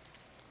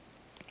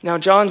 Now,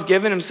 John's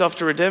given himself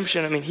to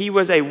redemption. I mean, he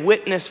was a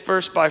witness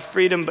first by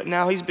freedom, but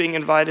now he's being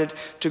invited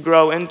to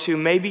grow into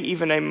maybe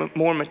even a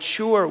more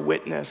mature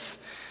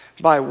witness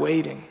by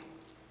waiting.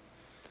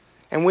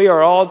 And we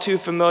are all too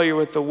familiar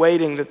with the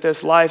waiting that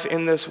this life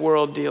in this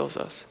world deals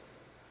us.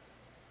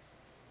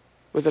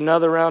 With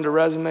another round of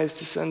resumes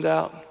to send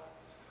out,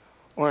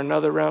 or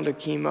another round of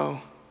chemo,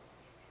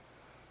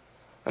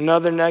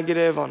 another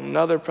negative on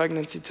another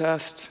pregnancy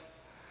test,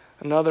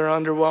 another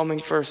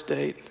underwhelming first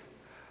date,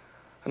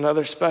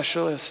 another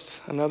specialist,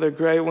 another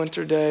gray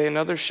winter day,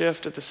 another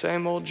shift at the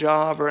same old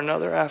job, or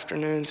another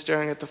afternoon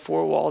staring at the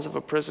four walls of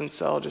a prison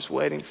cell just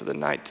waiting for the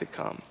night to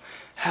come.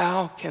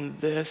 How can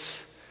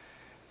this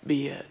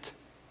be it?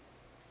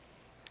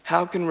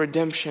 How can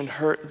redemption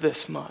hurt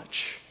this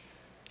much?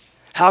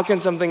 How can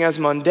something as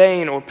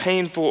mundane or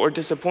painful or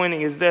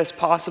disappointing as this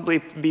possibly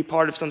be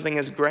part of something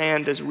as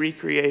grand as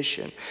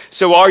recreation?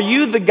 So are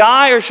you the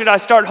guy, or should I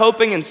start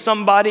hoping in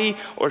somebody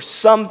or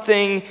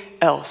something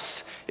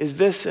else? Is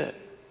this it?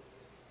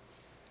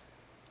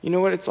 You know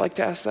what it's like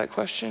to ask that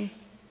question?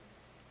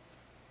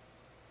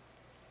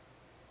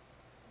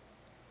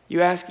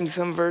 You asking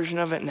some version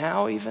of it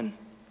now even?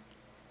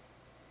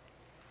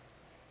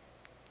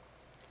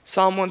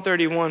 Psalm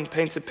 131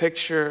 paints a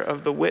picture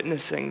of the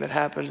witnessing that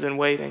happens in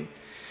waiting.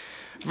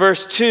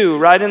 Verse 2,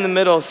 right in the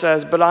middle,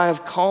 says, "But I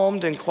have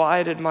calmed and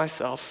quieted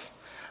myself.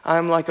 I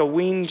am like a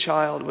weaned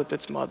child with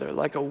its mother.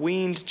 Like a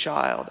weaned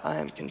child, I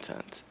am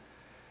content."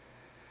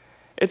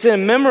 It's a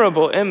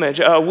memorable image.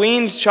 A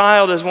weaned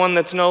child is one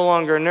that's no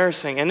longer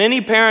nursing. And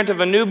any parent of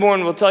a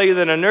newborn will tell you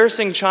that a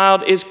nursing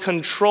child is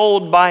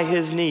controlled by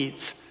his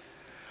needs.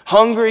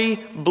 Hungry,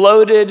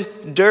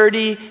 bloated,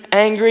 dirty,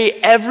 angry.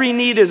 Every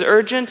need is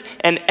urgent,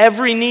 and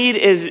every need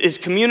is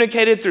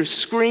communicated through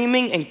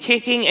screaming and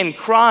kicking and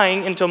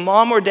crying until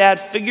mom or dad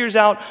figures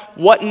out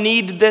what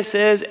need this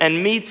is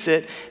and meets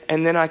it,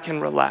 and then I can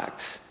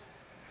relax.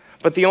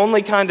 But the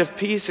only kind of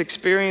peace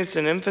experienced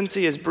in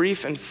infancy is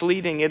brief and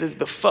fleeting. It is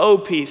the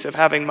faux peace of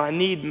having my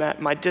need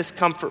met, my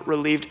discomfort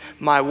relieved,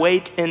 my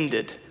wait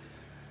ended.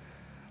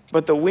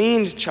 But the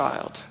weaned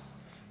child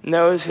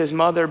knows his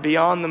mother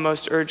beyond the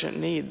most urgent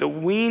need. The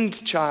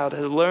weaned child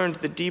has learned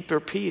the deeper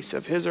peace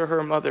of his or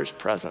her mother's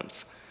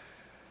presence.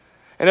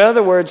 In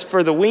other words,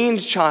 for the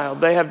weaned child,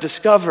 they have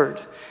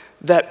discovered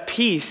that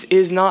peace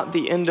is not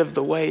the end of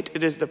the wait.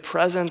 It is the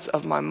presence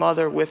of my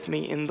mother with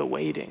me in the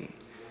waiting.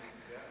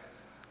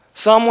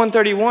 Psalm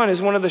 131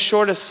 is one of the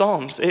shortest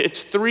psalms.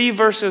 It's 3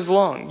 verses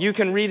long. You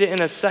can read it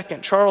in a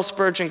second. Charles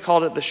Spurgeon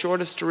called it the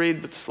shortest to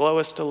read, but the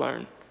slowest to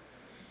learn.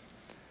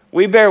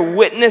 We bear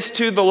witness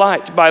to the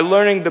light by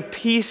learning the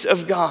peace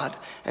of God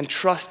and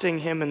trusting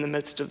him in the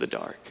midst of the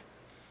dark.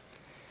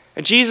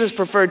 And Jesus'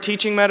 preferred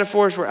teaching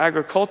metaphors were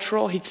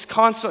agricultural. He's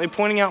constantly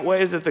pointing out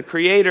ways that the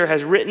Creator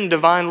has written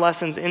divine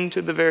lessons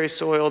into the very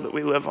soil that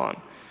we live on.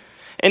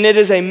 And it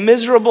is a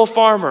miserable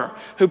farmer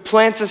who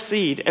plants a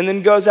seed and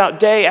then goes out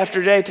day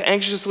after day to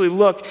anxiously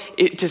look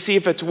to see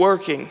if it's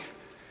working.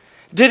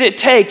 Did it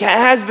take?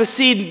 Has the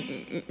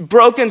seed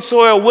broken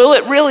soil? Will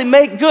it really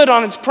make good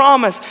on its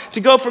promise to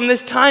go from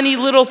this tiny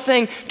little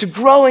thing to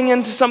growing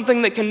into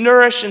something that can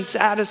nourish and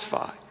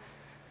satisfy?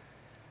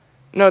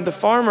 No, the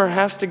farmer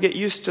has to get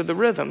used to the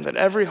rhythm that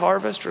every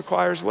harvest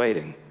requires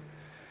waiting.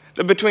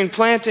 That between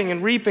planting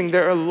and reaping,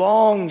 there are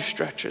long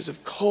stretches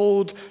of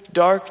cold,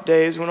 dark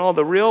days when all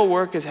the real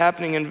work is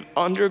happening in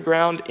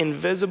underground,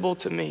 invisible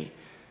to me.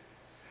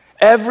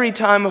 Every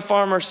time a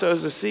farmer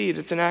sows a seed,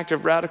 it's an act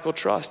of radical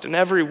trust. And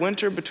every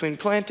winter between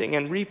planting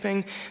and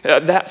reaping,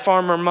 that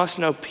farmer must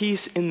know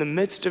peace in the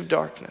midst of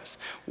darkness.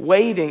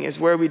 Waiting is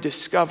where we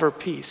discover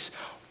peace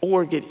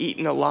or get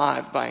eaten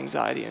alive by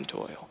anxiety and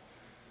toil.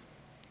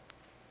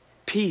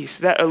 Peace,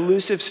 that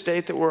elusive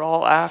state that we're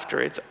all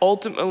after, it's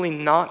ultimately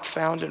not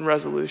found in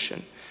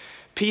resolution.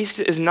 Peace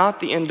is not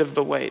the end of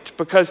the wait,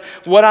 because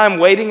what I'm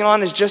waiting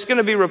on is just going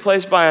to be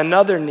replaced by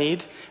another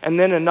need and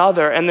then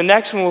another, and the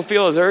next one will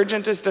feel as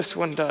urgent as this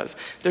one does.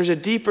 There's a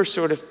deeper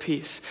sort of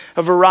peace,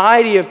 a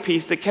variety of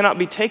peace that cannot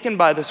be taken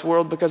by this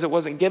world because it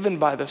wasn't given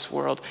by this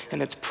world,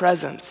 and its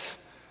presence.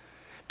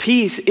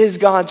 Peace is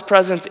God's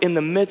presence in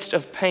the midst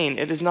of pain.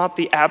 It is not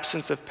the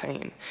absence of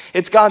pain.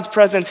 It's God's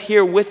presence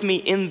here with me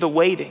in the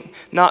waiting,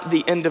 not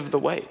the end of the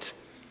wait.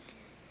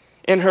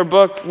 In her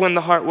book, When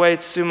the Heart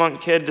Waits, Sue Monk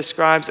Kidd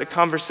describes a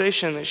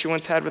conversation that she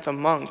once had with a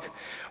monk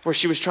where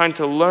she was trying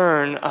to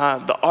learn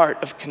the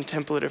art of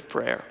contemplative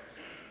prayer.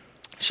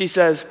 She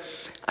says,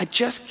 "I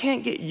just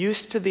can't get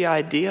used to the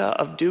idea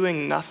of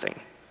doing nothing."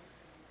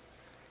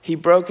 He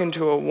broke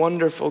into a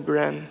wonderful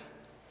grin.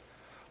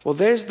 "Well,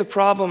 there's the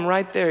problem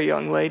right there,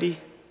 young lady.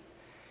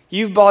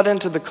 You've bought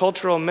into the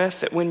cultural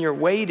myth that when you're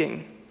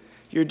waiting,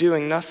 you're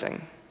doing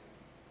nothing."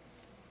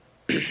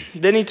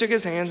 Then he took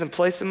his hands and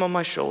placed them on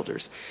my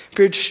shoulders,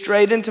 peered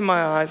straight into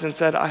my eyes and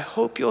said, "I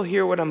hope you'll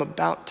hear what I'm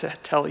about to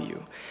tell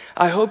you.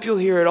 I hope you'll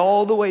hear it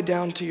all the way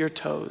down to your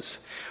toes.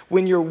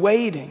 When you're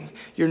waiting,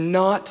 you're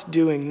not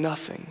doing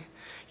nothing.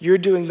 You're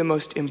doing the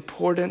most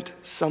important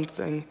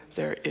something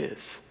there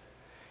is.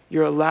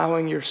 You're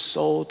allowing your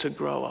soul to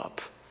grow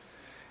up.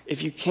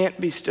 If you can't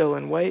be still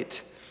and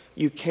wait,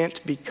 You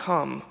can't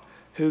become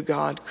who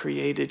God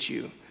created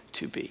you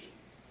to be.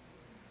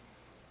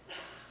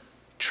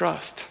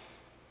 Trust.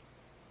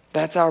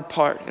 That's our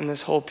part in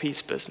this whole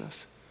peace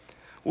business.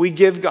 We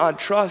give God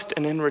trust,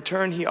 and in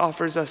return, he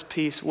offers us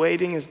peace,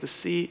 waiting as the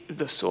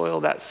soil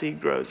that seed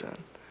grows in.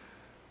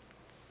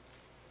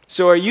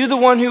 So are you the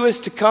one who is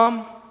to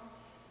come?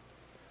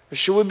 Or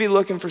should we be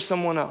looking for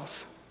someone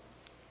else?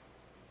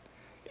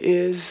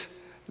 Is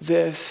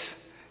this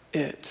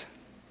it?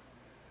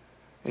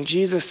 And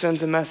Jesus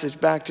sends a message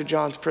back to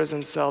John's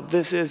prison cell.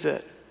 This is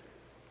it.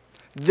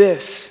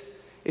 This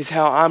is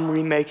how I'm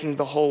remaking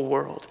the whole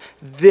world.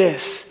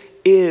 This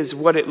is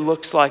what it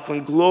looks like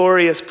when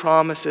glorious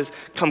promises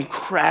come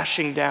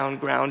crashing down,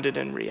 grounded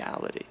in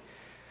reality.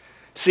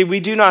 See, we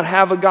do not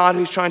have a God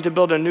who's trying to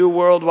build a new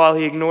world while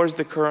he ignores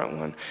the current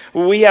one.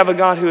 We have a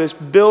God who is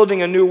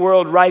building a new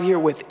world right here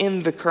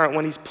within the current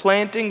one. He's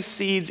planting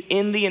seeds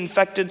in the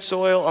infected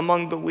soil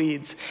among the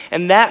weeds.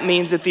 And that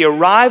means that the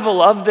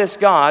arrival of this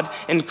God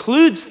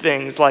includes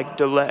things like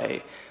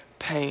delay,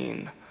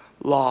 pain,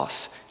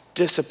 loss,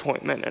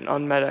 disappointment, and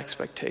unmet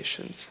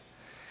expectations.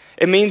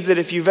 It means that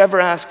if you've ever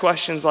asked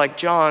questions like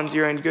John's,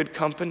 you're in good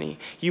company.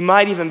 You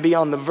might even be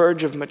on the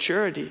verge of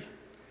maturity.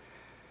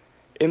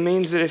 It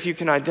means that if you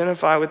can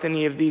identify with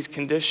any of these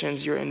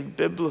conditions, you're in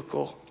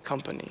biblical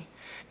company.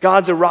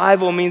 God's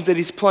arrival means that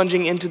he's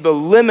plunging into the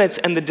limits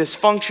and the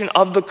dysfunction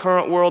of the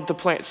current world to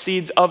plant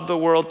seeds of the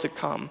world to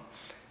come.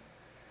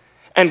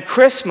 And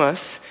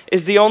Christmas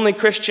is the only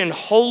Christian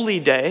holy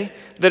day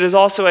that is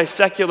also a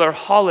secular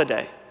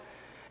holiday.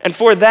 And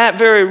for that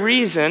very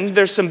reason,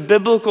 there's some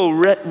biblical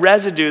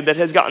residue that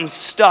has gotten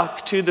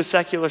stuck to the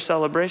secular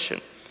celebration.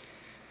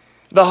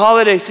 The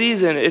holiday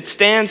season, it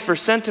stands for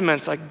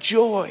sentiments like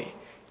joy,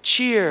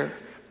 cheer,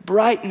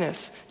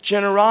 brightness,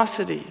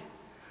 generosity,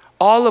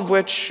 all of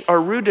which are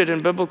rooted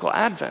in biblical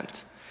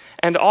Advent,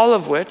 and all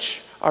of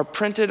which are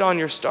printed on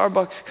your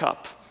Starbucks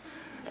cup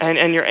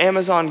and your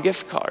Amazon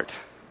gift card.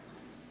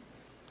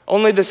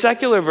 Only the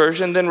secular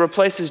version then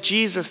replaces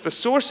Jesus, the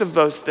source of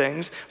those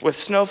things, with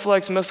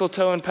snowflakes,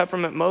 mistletoe, and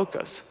peppermint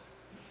mochas.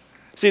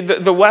 See,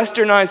 the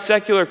westernized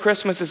secular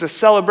Christmas is a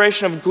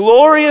celebration of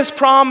glorious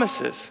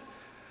promises,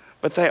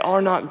 but they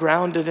are not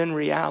grounded in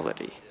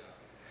reality.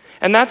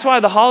 And that's why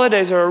the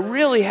holidays are a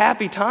really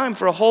happy time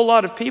for a whole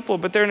lot of people,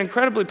 but they're an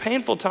incredibly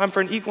painful time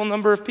for an equal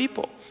number of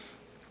people.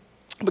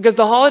 Because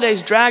the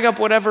holidays drag up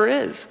whatever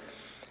is.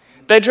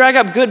 They drag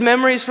up good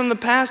memories from the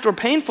past or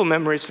painful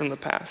memories from the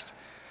past.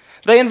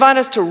 They invite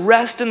us to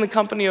rest in the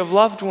company of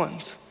loved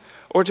ones,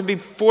 or to be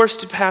forced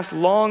to pass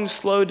long,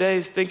 slow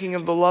days thinking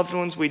of the loved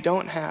ones we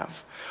don't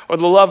have, or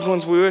the loved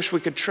ones we wish we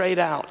could trade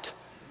out,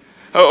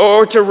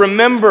 or to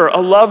remember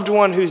a loved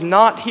one who's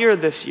not here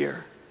this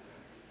year.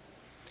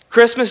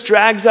 Christmas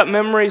drags up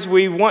memories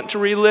we want to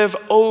relive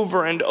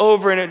over and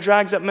over, and it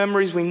drags up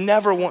memories we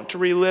never want to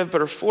relive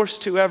but are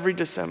forced to every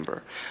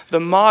December.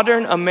 The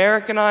modern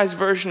Americanized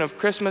version of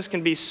Christmas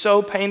can be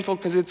so painful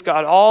because it's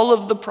got all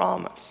of the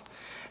promise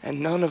and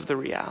none of the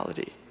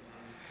reality.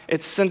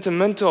 It's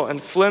sentimental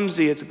and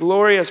flimsy. It's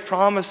glorious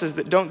promises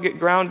that don't get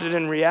grounded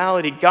in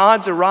reality.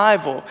 God's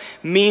arrival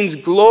means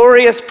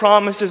glorious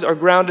promises are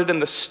grounded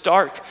in the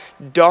stark,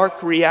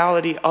 dark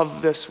reality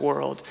of this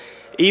world,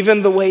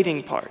 even the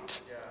waiting part.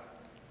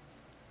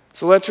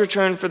 So let's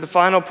return for the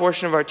final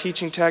portion of our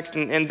teaching text,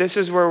 and this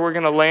is where we're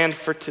going to land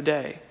for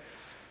today.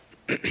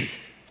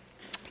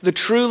 The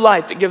true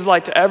light that gives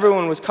light to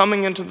everyone was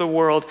coming into the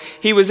world.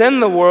 He was in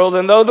the world,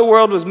 and though the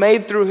world was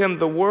made through him,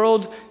 the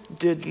world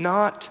did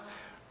not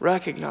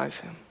recognize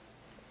him.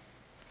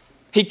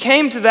 He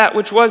came to that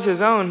which was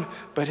his own,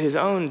 but his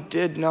own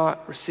did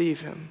not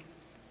receive him.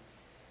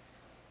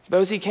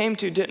 Those he came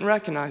to didn't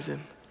recognize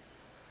him.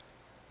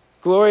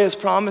 Glorious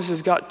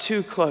promises got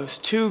too close,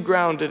 too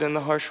grounded in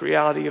the harsh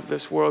reality of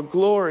this world.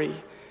 Glory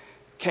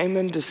came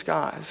in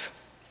disguise.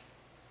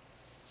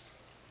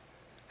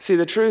 See,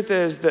 the truth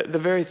is that the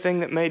very thing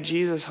that made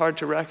Jesus hard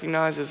to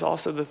recognize is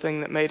also the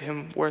thing that made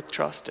him worth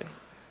trusting.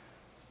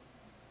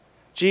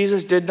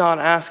 Jesus did not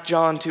ask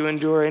John to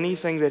endure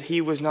anything that he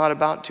was not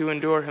about to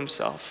endure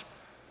himself.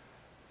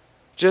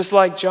 Just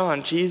like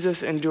John,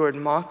 Jesus endured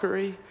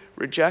mockery,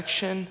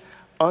 rejection,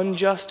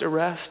 unjust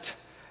arrest,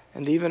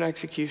 and even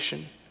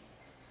execution.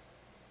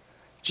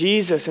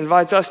 Jesus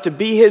invites us to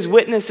be his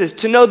witnesses,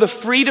 to know the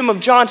freedom of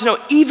John, to know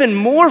even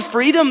more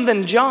freedom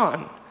than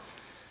John.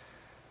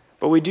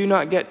 But we do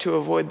not get to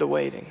avoid the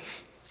waiting.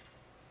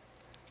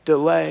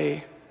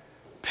 Delay,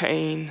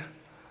 pain,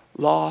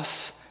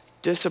 loss,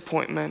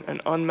 disappointment,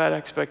 and unmet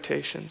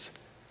expectations.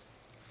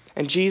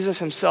 And Jesus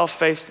himself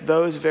faced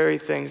those very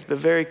things, the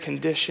very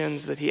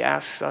conditions that he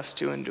asks us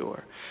to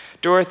endure.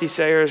 Dorothy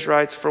Sayers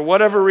writes, "For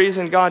whatever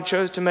reason God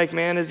chose to make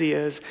man as he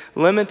is,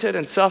 limited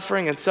and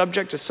suffering and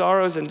subject to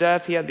sorrows and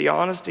death, he had the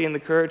honesty and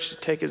the courage to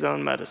take his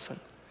own medicine.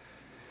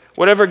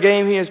 Whatever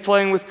game he is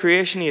playing with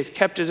creation, he has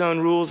kept his own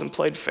rules and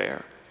played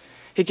fair.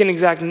 He can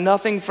exact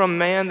nothing from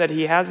man that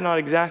he has not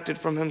exacted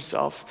from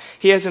himself.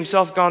 He has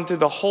himself gone through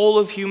the whole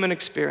of human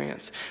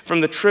experience, from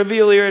the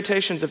trivial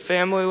irritations of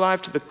family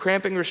life to the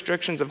cramping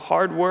restrictions of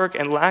hard work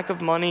and lack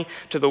of money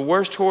to the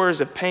worst horrors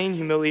of pain,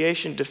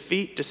 humiliation,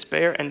 defeat,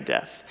 despair, and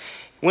death.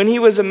 When he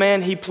was a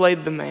man, he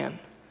played the man.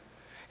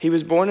 He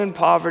was born in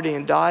poverty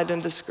and died in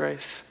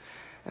disgrace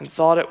and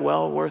thought it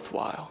well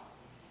worthwhile.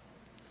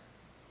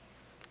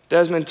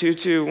 Desmond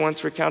Tutu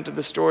once recounted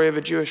the story of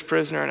a Jewish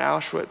prisoner in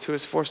Auschwitz who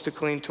was forced to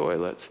clean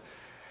toilets.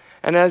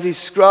 And as he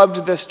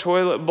scrubbed this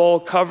toilet bowl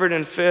covered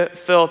in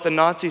filth, a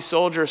Nazi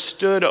soldier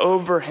stood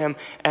over him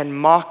and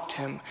mocked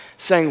him,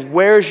 saying,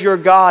 "Where's your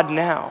God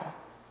now?"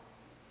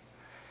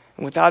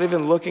 And without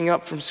even looking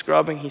up from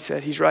scrubbing, he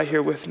said, "He's right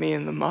here with me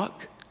in the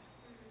muck."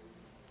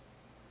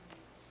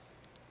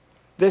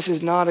 This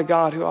is not a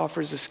God who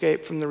offers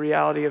escape from the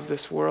reality of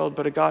this world,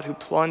 but a God who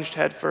plunged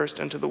headfirst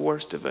into the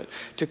worst of it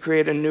to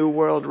create a new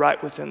world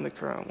right within the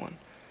current one.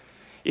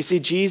 You see,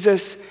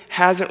 Jesus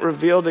hasn't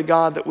revealed a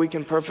God that we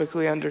can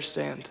perfectly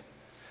understand,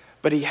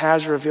 but he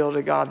has revealed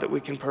a God that we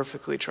can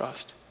perfectly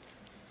trust.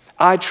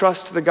 I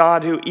trust the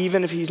God who,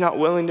 even if he's not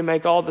willing to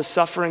make all the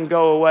suffering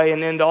go away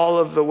and end all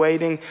of the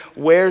waiting,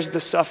 wears the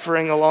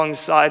suffering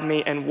alongside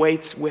me and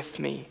waits with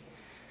me.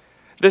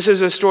 This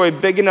is a story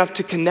big enough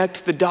to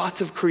connect the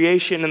dots of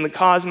creation and the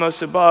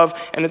cosmos above,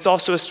 and it's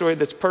also a story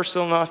that's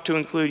personal enough to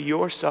include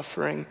your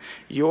suffering,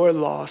 your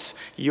loss,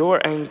 your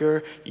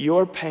anger,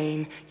 your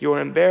pain, your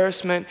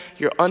embarrassment,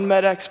 your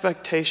unmet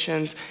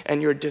expectations,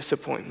 and your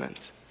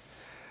disappointment.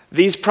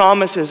 These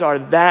promises are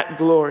that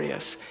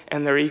glorious,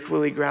 and they're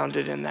equally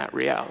grounded in that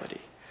reality.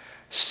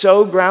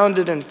 So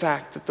grounded, in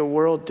fact, that the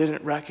world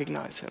didn't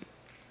recognize him.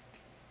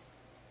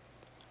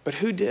 But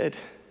who did?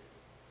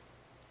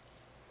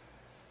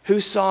 Who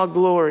saw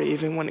glory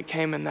even when it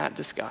came in that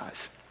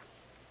disguise?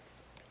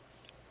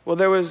 Well,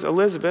 there was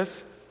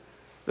Elizabeth,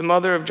 the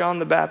mother of John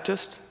the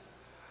Baptist,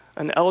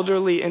 an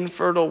elderly,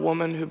 infertile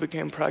woman who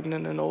became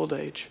pregnant in old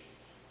age,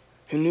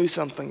 who knew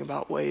something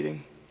about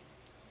waiting.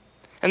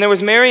 And there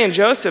was Mary and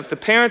Joseph, the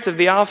parents of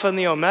the Alpha and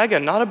the Omega,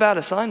 not a bad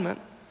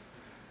assignment,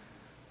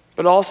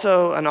 but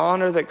also an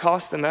honor that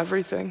cost them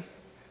everything.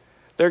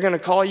 They're going to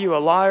call you a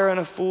liar and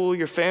a fool.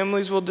 Your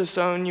families will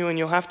disown you and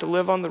you'll have to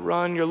live on the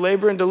run. Your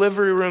labor and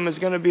delivery room is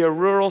going to be a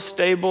rural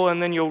stable,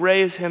 and then you'll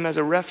raise him as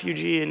a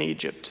refugee in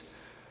Egypt.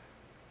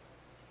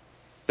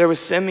 There was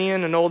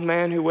Simeon, an old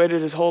man who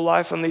waited his whole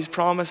life on these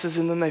promises,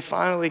 and then they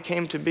finally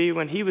came to be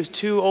when he was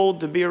too old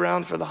to be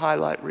around for the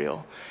highlight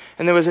reel.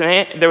 And there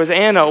was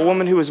Anna, a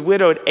woman who was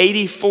widowed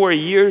 84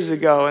 years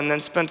ago and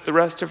then spent the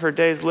rest of her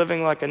days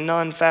living like a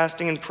nun,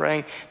 fasting and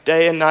praying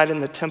day and night in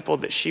the temple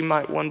that she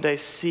might one day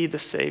see the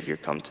Savior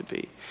come to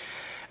be.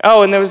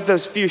 Oh, and there was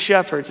those few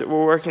shepherds that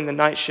were working the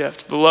night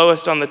shift, the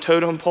lowest on the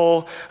totem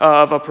pole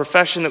of a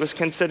profession that was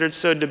considered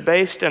so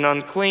debased and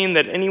unclean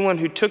that anyone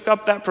who took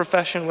up that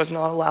profession was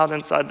not allowed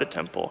inside the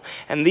temple.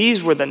 And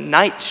these were the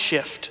night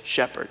shift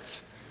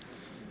shepherds.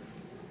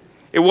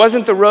 It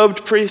wasn't the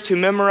robed priest who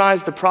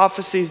memorized the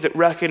prophecies that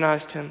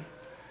recognized him.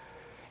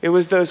 It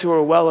was those who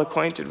were well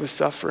acquainted with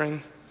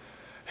suffering,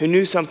 who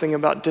knew something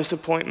about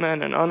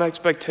disappointment and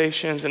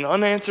unexpectations and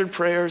unanswered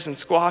prayers and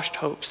squashed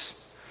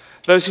hopes.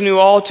 Those who knew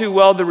all too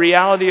well the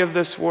reality of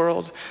this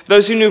world.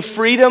 Those who knew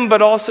freedom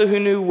but also who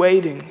knew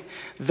waiting.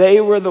 They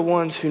were the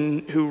ones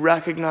who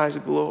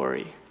recognized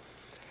glory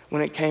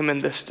when it came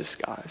in this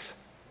disguise.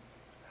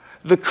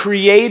 The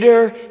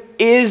Creator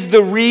is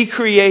the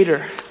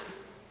recreator.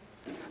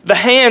 The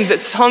hand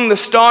that hung the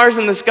stars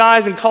in the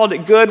skies and called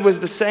it good was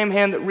the same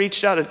hand that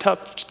reached out and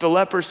touched the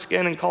leper's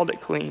skin and called it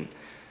clean.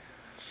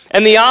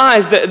 And the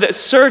eyes that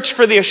searched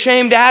for the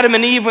ashamed Adam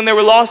and Eve when they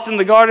were lost in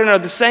the garden are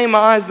the same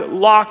eyes that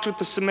locked with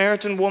the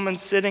Samaritan woman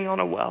sitting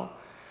on a well.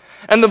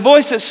 And the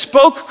voice that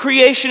spoke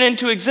creation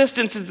into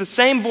existence is the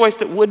same voice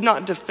that would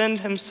not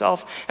defend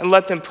himself and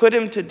let them put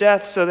him to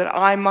death so that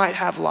I might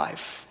have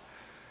life.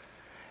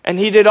 And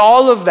he did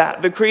all of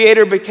that. The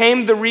Creator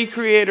became the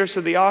recreator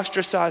so the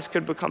ostracized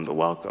could become the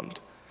welcomed,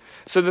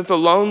 so that the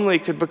lonely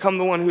could become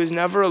the one who is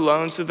never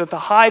alone, so that the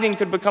hiding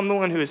could become the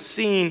one who is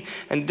seen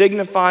and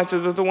dignified, so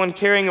that the one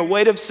carrying a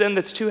weight of sin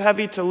that's too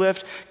heavy to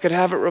lift could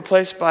have it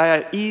replaced by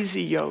an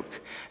easy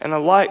yoke and a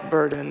light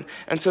burden,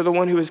 and so the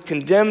one who is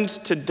condemned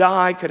to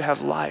die could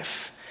have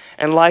life,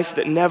 and life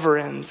that never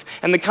ends,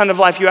 and the kind of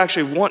life you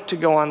actually want to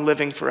go on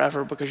living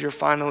forever because you're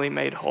finally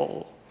made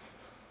whole.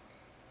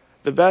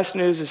 The best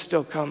news is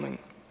still coming,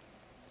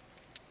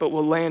 but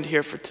we'll land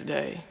here for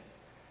today.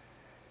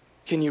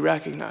 Can you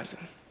recognize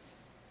him?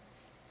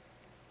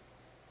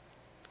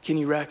 Can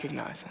you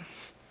recognize him?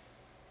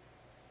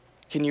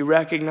 Can you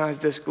recognize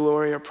this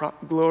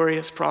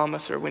glorious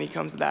promiser when he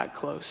comes that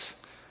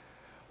close?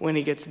 When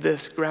he gets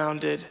this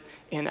grounded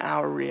in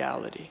our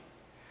reality,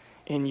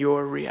 in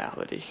your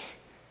reality?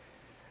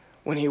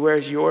 When he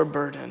wears your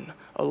burden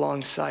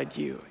alongside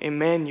you?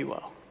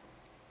 Emmanuel.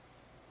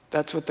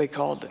 That's what they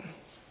called him.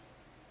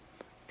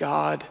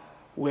 God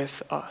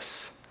with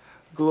us.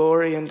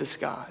 Glory in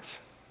disguise.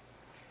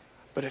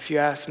 But if you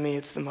ask me,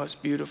 it's the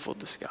most beautiful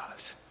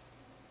disguise.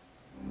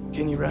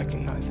 Can you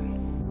recognize him?